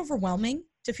ever get overwhelming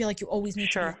to feel like you always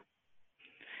need to?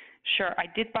 Sure. I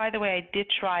did, by the way, I did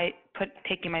try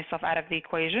taking myself out of the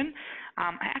equation.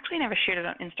 I actually never shared it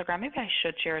on Instagram. Maybe I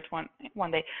should share it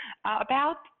one day.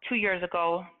 About 2 years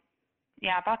ago,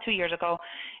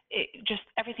 just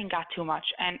everything got too much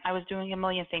and I was doing a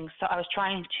million things. So I was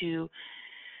trying to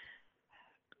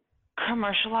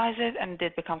commercialize it and it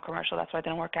did become commercial. That's why it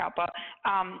didn't work out. But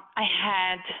I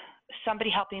had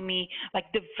somebody helping me like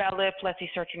develop, let's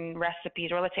say, certain recipes,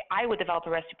 or let's say I would develop a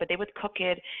recipe, but they would cook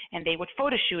it and they would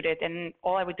photo shoot it and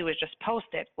all I would do is just post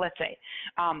it, let's say.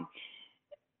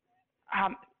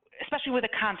 Especially with the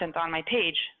content on my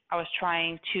page, I was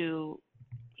trying to,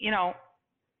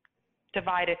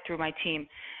 divide it through my team.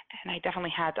 And I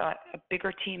definitely had a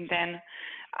bigger team then.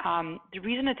 The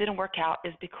reason it didn't work out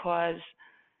is because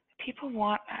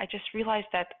I just realized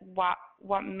that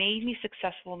what made me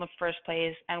successful in the first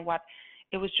place and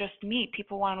it was just me.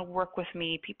 People wanted to work with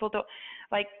me. People don't,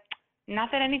 like, not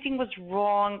that anything was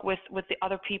wrong with the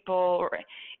other people, or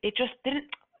it just didn't.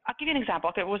 I'll give you an example.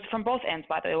 Okay, it was from both ends,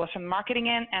 by the way. It was from the marketing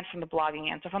end and from the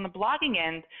blogging end. So from the blogging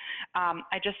end,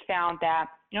 I just found that,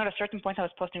 at a certain point I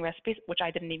was posting recipes, which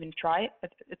I didn't even try.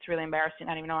 It's really embarrassing.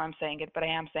 I don't even know why I'm saying it, but I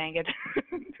am saying it.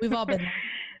 We've all been there.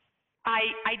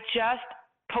 I just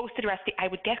posted recipe. I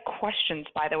would get questions,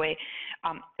 by the way,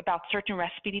 about certain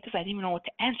recipe details. I didn't even know what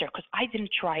to answer because I didn't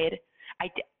try it. I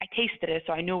tasted it,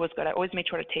 so I knew it was good. I always made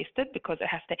sure to taste it because it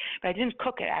has to, but I didn't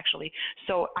cook it actually.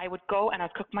 So I would go and I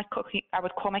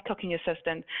would call my cooking assistant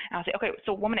and I would say, okay,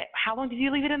 so 1 minute, how long did you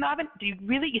leave it in the oven? You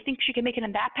think she can make it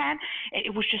in that pan? And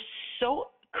it was just so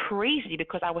crazy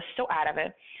because I was so out of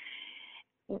it.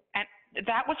 And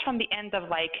that was from the end of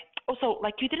like, also,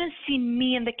 like, you didn't see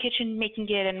me in the kitchen making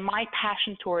it and my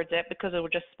passion towards it because it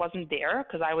just wasn't there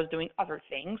because I was doing other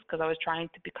things because I was trying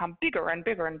to become bigger and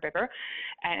bigger and bigger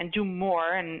and do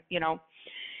more and,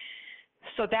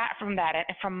 so that from that end.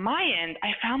 And from my end,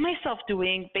 I found myself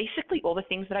doing basically all the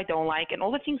things that I don't like and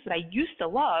all the things that I used to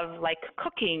love, like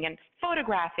cooking and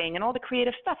photographing and all the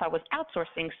creative stuff I was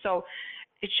outsourcing. So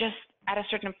it just, at a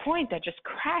certain point, I just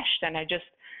crashed and I just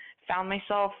found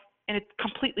myself in a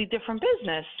completely different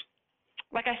business.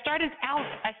 Like I started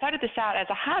this out as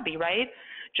a hobby, right?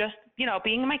 Just,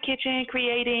 being in my kitchen,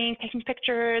 creating, taking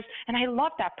pictures, and I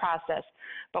love that process.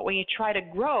 But when you try to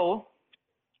grow,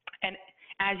 and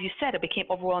as you said, it became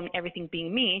overwhelming, everything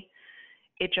being me,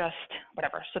 it just,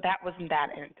 whatever. So that wasn't that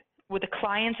end. With the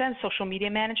clients and social media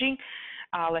managing,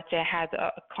 let's say I had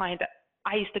a client that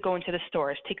I used to go into the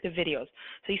stores, take the videos.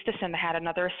 So I used to send, I had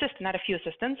another assistant, not a few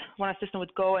assistants. One assistant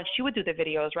would go and she would do the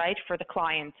videos, right, for the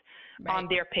client on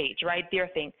their page, right, their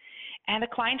thing. And the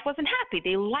client wasn't happy.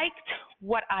 They liked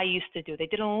what I used to do. They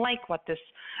didn't like what this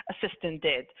assistant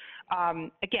did.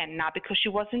 Again, not because she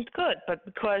wasn't good, but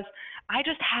because I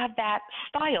just have that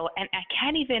style, and I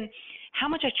can't even, how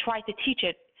much I tried to teach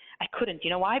it, I couldn't. You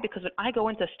know why? Because when I go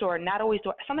into a store, not always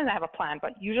do, sometimes I have a plan,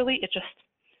 but usually it just,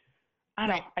 I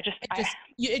don't know. It just comes out.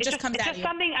 It's just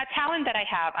something, a talent that I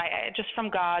have. I just from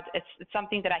God. It's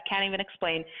something that I can't even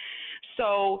explain.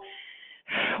 So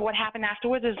what happened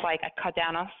afterwards is like I cut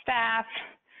down on staff.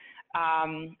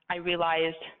 I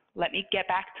realized, let me get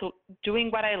back to doing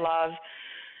what I love,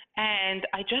 and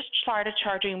I just started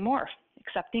charging more,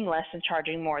 accepting less and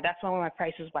charging more. That's when my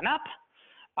prices went up.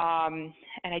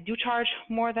 And I do charge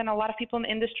more than a lot of people in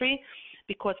the industry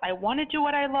because I want to do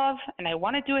what I love and I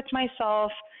want to do it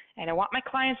myself, and I want my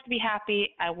clients to be happy.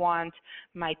 I want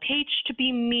my page to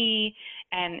be me,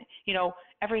 and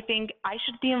everything. I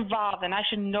should be involved and I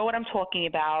should know what I'm talking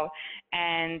about,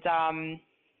 and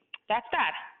that's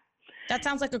that. That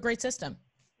sounds like a great system.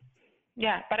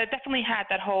 Yeah, but I definitely had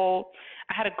that whole,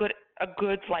 I had a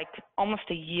good like almost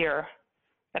a year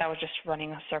that I was just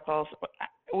running in circles.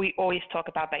 We always talk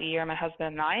about that year, my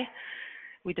husband and I.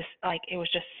 We just, like, it was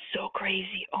just so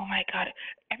crazy. Oh my God.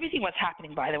 Everything was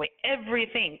happening, by the way,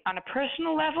 everything on a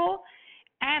personal level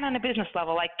and on a business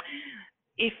level. Like,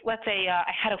 if, let's say,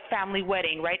 I had a family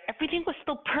wedding, right? Everything was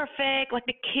still perfect. Like,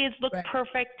 the kids looked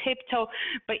perfect, tiptoe.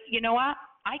 But you know what?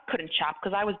 I couldn't shop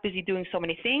because I was busy doing so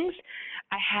many things.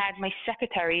 I had my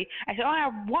secretary. I said, I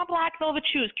want black velvet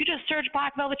shoes. Could you just search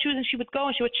black velvet shoes? And she would go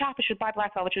and she would shop and she would buy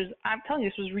black velvet shoes. I'm telling you,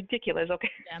 this was ridiculous. Okay.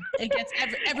 Yeah, it gets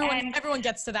everyone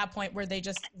gets to that point where they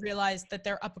just realize that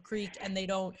they're up a creek and they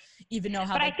don't even know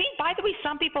how. But I think, by the way,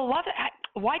 some people love it.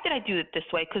 Why did I do it this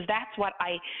way? Because that's what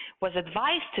I was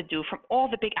advised to do from all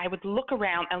the big. I would look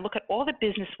around and look at all the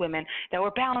business women that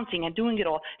were balancing and doing it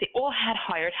all. They all had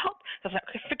hired help. So I was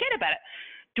like, forget about it.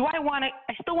 Do I want to,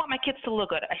 I still want my kids to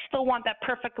look good. I still want that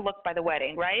perfect look by the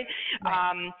wedding, right?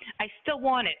 I still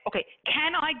want it. Okay,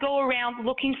 can I go around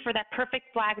looking for that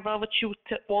perfect black velvet shoe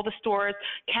to all the stores?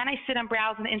 Can I sit and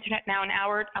browse on the internet now an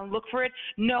hour and look for it?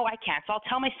 No, I can't. So I'll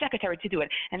tell my secretary to do it.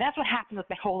 And that's what happened with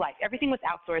my whole life. Everything was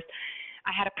outsourced.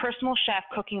 I had a personal chef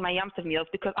cooking my Yom Tov meals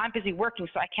because I'm busy working,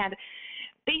 so I can't.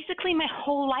 Basically, my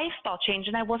whole lifestyle changed,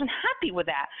 and I wasn't happy with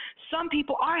that. Some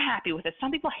people are happy with it.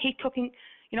 Some people hate cooking.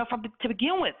 To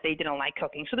begin with, they didn't like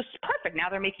cooking. So this is perfect. Now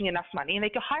they're making enough money and they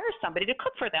could hire somebody to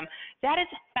cook for them. That is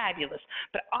fabulous.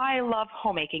 But I love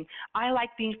homemaking. I like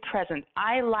being present.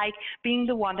 I like being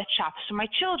the one that shops for my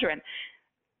children.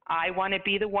 I want to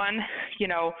be the one,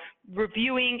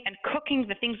 reviewing and cooking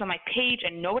the things on my page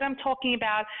and know what I'm talking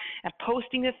about and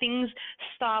posting the things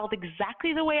styled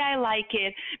exactly the way I like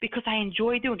it because I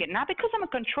enjoy doing it. Not because I'm a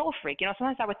control freak.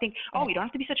 Sometimes I would think, you don't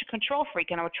have to be such a control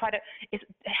freak. And I would try to, it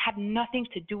had nothing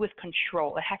to do with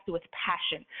control. It has to do with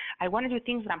passion. I want to do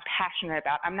things that I'm passionate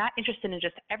about. I'm not interested in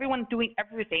just everyone doing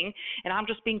everything and I'm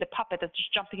just being the puppet that's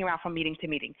just jumping around from meeting to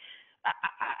meeting.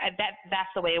 That's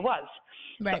the way it was.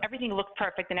 Right. So everything looked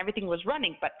perfect and everything was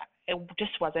running, but it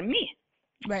just wasn't me.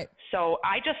 Right. So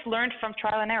I just learned from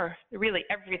trial and error, really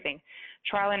everything,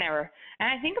 trial and error. And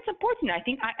I think it's important. I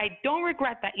think I don't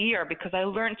regret that year because I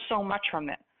learned so much from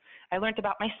it. I learned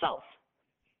about myself.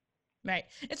 Right.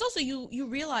 It's also, you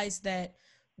realize that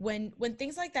when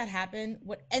things like that happen,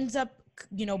 what ends up,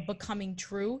 becoming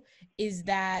true is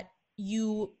that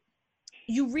you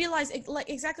realize, like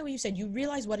exactly what you said, you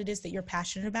realize what it is that you're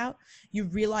passionate about. You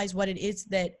realize what it is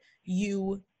that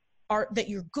you're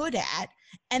good at.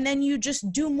 And then you just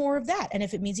do more of that. And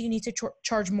if it means you need to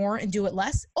charge more and do it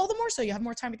less, all the more so you have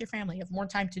more time with your family. You have more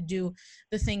time to do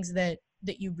the things that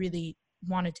you really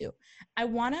want to do. I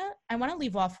want to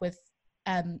leave off with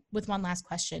one last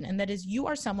question. And that is, you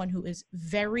are someone who is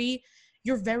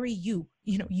you're very you.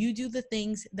 You do the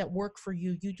things that work for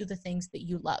you. You do the things that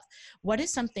you love. What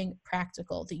is something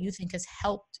practical that you think has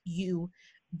helped you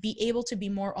be able to be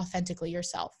more authentically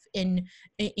yourself in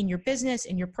your business,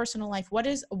 in your personal life? What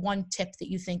is one tip that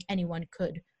you think anyone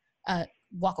could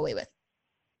walk away with?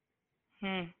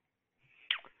 I'm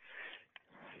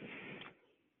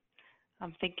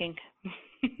thinking.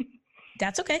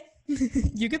 That's okay.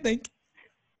 You can think.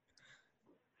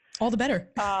 All the better.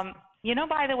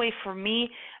 By the way, for me,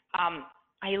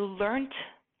 I learned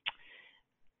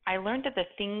I learned that the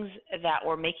things that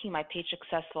were making my page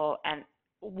successful and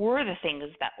were the things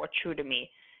that were true to me.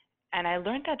 And I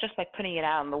learned that just by putting it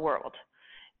out in the world.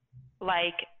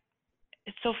 Like,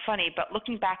 it's so funny, but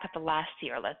looking back at the last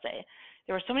year, let's say,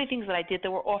 there were so many things that I did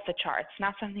that were off the charts,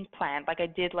 not something planned. Like I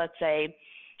did, let's say,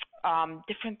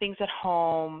 different things at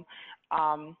home,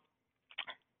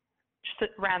 just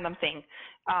a random thing.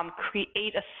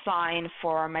 Create a sign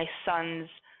for my son's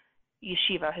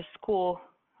yeshiva, his school.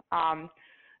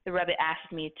 The Rebbe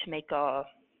asked me to make a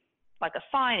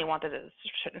sign. He wanted a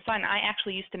certain sign. I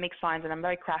actually used to make signs, and I'm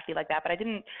very crafty like that, but I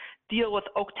didn't deal with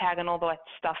oak tag and all that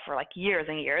stuff for like years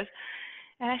and years.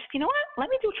 And I said, you know what? Let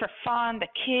me do it for fun. The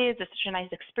kids, it's such a nice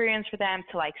experience for them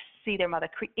to like see their mother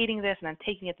creating this and then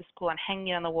taking it to school and hanging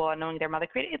it on the wall and knowing their mother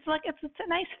created it. It's a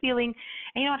nice feeling.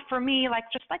 And you know what? For me, like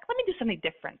just like let me do something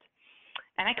different.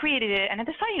 And I created it, and I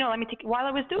decided, let me take. While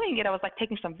I was doing it, I was like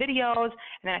taking some videos,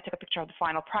 and then I took a picture of the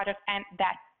final product, and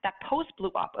that post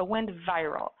blew up. It went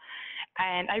viral,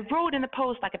 and I wrote in the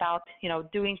post like about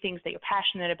doing things that you're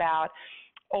passionate about,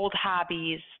 old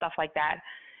hobbies, stuff like that.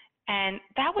 And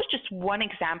that was just one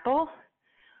example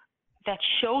that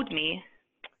showed me.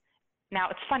 Now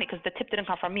it's funny because the tip didn't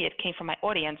come from me; it came from my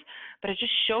audience, but it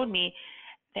just showed me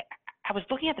that I was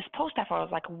looking at this post after. I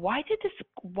was like, why does this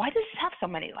have so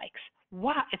many likes?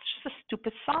 Wow, it's just a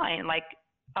stupid sign like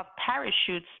of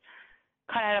parachutes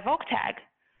cut out of oak tag.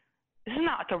 This is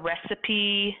not like a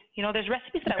recipe. There's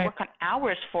recipes that I work on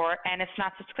hours for, and it's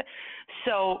not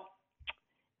so.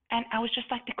 And I was just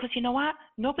like, because you know what?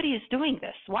 Nobody is doing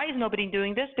this. Why is nobody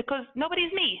doing this? Because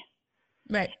nobody's me.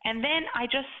 Right. And then I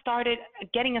just started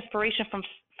getting inspiration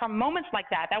from moments like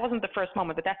that. That wasn't the first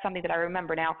moment, but that's something that I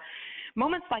remember now.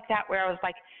 Moments like that where I was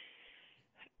like,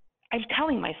 I'm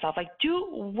telling myself, like, do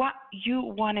what you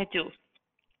want to do.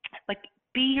 Like,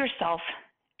 be yourself,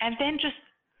 and then just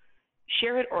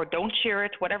share it or don't share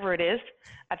it, whatever it is.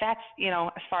 That's,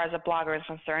 as far as a blogger is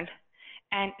concerned.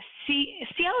 And see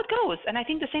how it goes. And I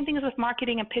think the same thing is with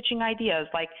marketing and pitching ideas.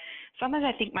 Like sometimes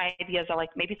I think my ideas are like,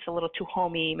 maybe it's a little too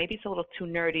homey, maybe it's a little too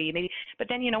nerdy, but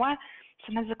then you know what?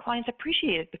 Sometimes the clients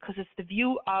appreciate it because it's the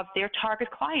view of their target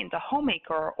client, a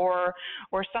homemaker or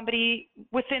somebody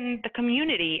within the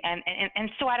community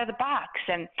and so out of the box.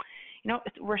 And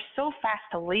we're so fast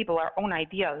to label our own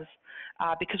ideas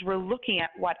because we're looking at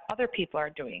what other people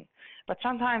are doing. But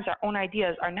sometimes our own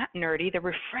ideas are not nerdy, they're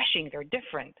refreshing, they're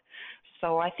different.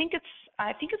 So I think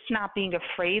it's not being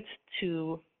afraid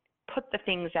to put the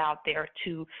things out there,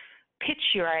 to pitch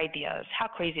your ideas, how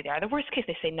crazy they are. The worst case,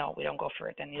 they say, no, we don't go for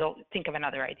it. Then you'll think of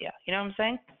another idea. You know what I'm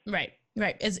saying?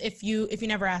 Right. As if you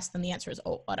never ask, then the answer is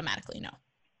automatically no.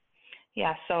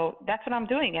 Yeah, so that's what I'm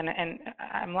doing, and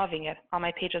I'm loving it on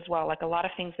my page as well. Like a lot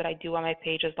of things that I do on my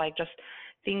page is like just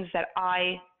things that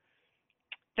I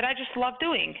just love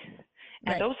doing,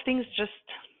 and those things just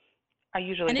are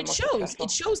usually and the most successful.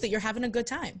 It shows that you're having a good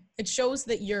time. It shows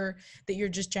that you're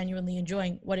just genuinely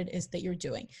enjoying what it is that you're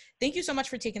doing. Thank you so much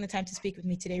for taking the time to speak with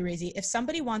me today, Razy. If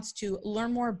somebody wants to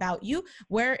learn more about you,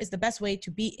 where is the best way to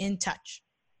be in touch?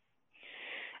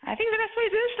 I think the best way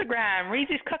is Instagram,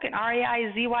 Razy's Cooking,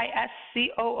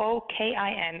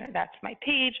 RAIZYSCOOKIN. That's my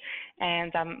page,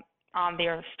 and I'm on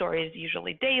there stories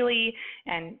usually daily,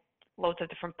 and loads of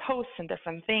different posts and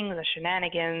different things, the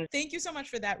shenanigans. Thank you so much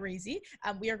for that, Razy.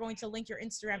 We are going to link your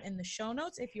Instagram in the show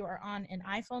notes. If you are on an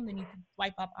iPhone, then you can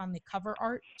swipe up on the cover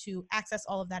art to access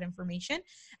all of that information.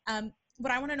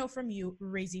 What I want to know from you,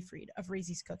 Razy Fried of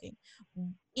Razy's Cooking,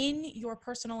 in your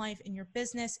personal life, in your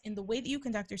business, in the way that you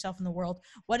conduct yourself in the world,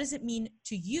 what does it mean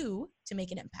to you to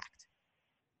make an impact?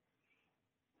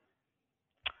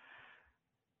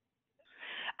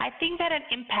 I think that an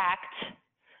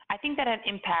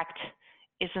impact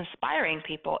is inspiring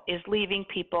people, is leaving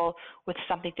people with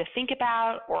something to think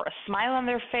about, or a smile on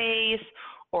their face,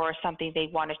 or something they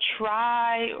want to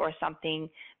try, or something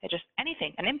that just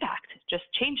anything, an impact, just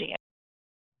changing it.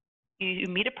 You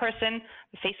meet a person,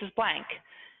 the face is blank.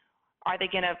 Are they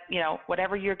going to,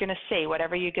 whatever you're going to say,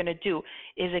 whatever you're going to do,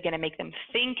 is it going to make them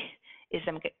think? Is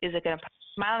it going to put a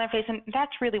smile on their face? And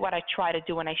that's really what I try to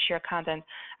do when I share content.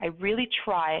 I really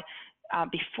try,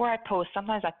 before I post,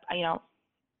 sometimes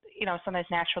sometimes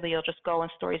naturally you'll just go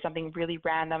and story something really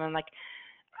random, and like,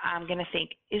 I'm going to think,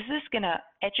 is this going to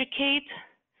educate,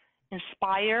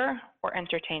 inspire, or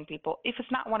entertain people? If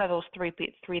it's not one of those three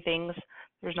things,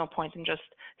 there's no point in just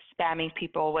spamming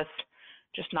people with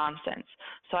just nonsense.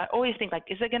 So I always think, like,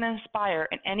 is it going to inspire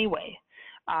in any way,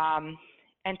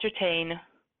 entertain,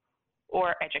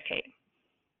 or educate?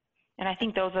 And I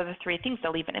think those are the three things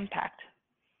that leave an impact.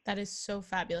 That is so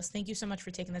fabulous. Thank you so much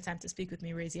for taking the time to speak with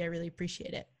me, Razy. I really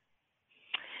appreciate it.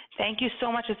 Thank you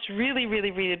so much. It's really, really,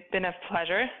 really been a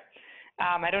pleasure.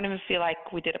 I don't even feel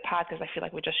like we did a podcast. I feel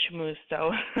like we just schmoozed.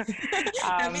 So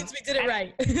that means we did it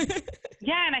right.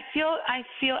 Yeah, and I feel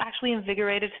actually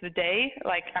invigorated to the day.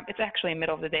 Like it's actually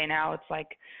middle of the day now. It's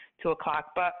like 2:00,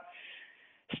 but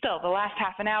still, the last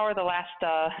half an hour, the last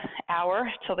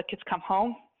hour till the kids come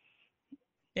home.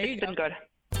 It's been good.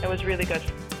 It was really good.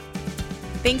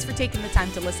 Thanks for taking the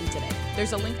time to listen today.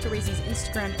 There's a link to Raisy's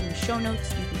Instagram in the show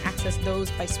notes. You can access those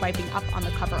by swiping up on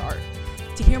the cover art.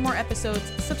 To hear more episodes,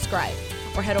 subscribe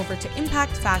or head over to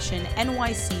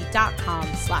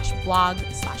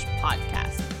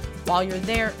impactfashionnyc.com/blog/podcast. While you're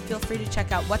there, feel free to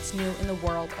check out what's new in the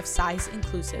world of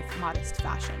size-inclusive modest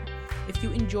fashion. If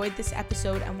you enjoyed this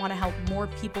episode and want to help more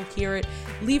people hear it,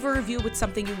 leave a review with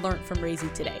something you learned from Raisy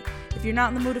today. If you're not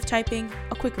in the mood of typing,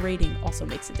 a quick rating also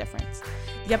makes a difference.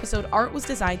 The episode art was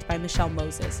designed by Michelle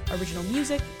Moses. Original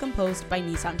music composed by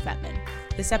Nissan Fetman.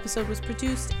 This episode was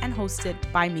produced and hosted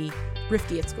by me,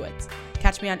 Rifki Itzkowitz.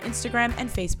 Catch me on Instagram and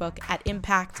Facebook at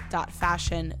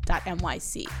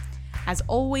impact.fashion.nyc. As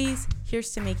always,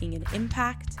 here's to making an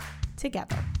impact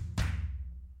together.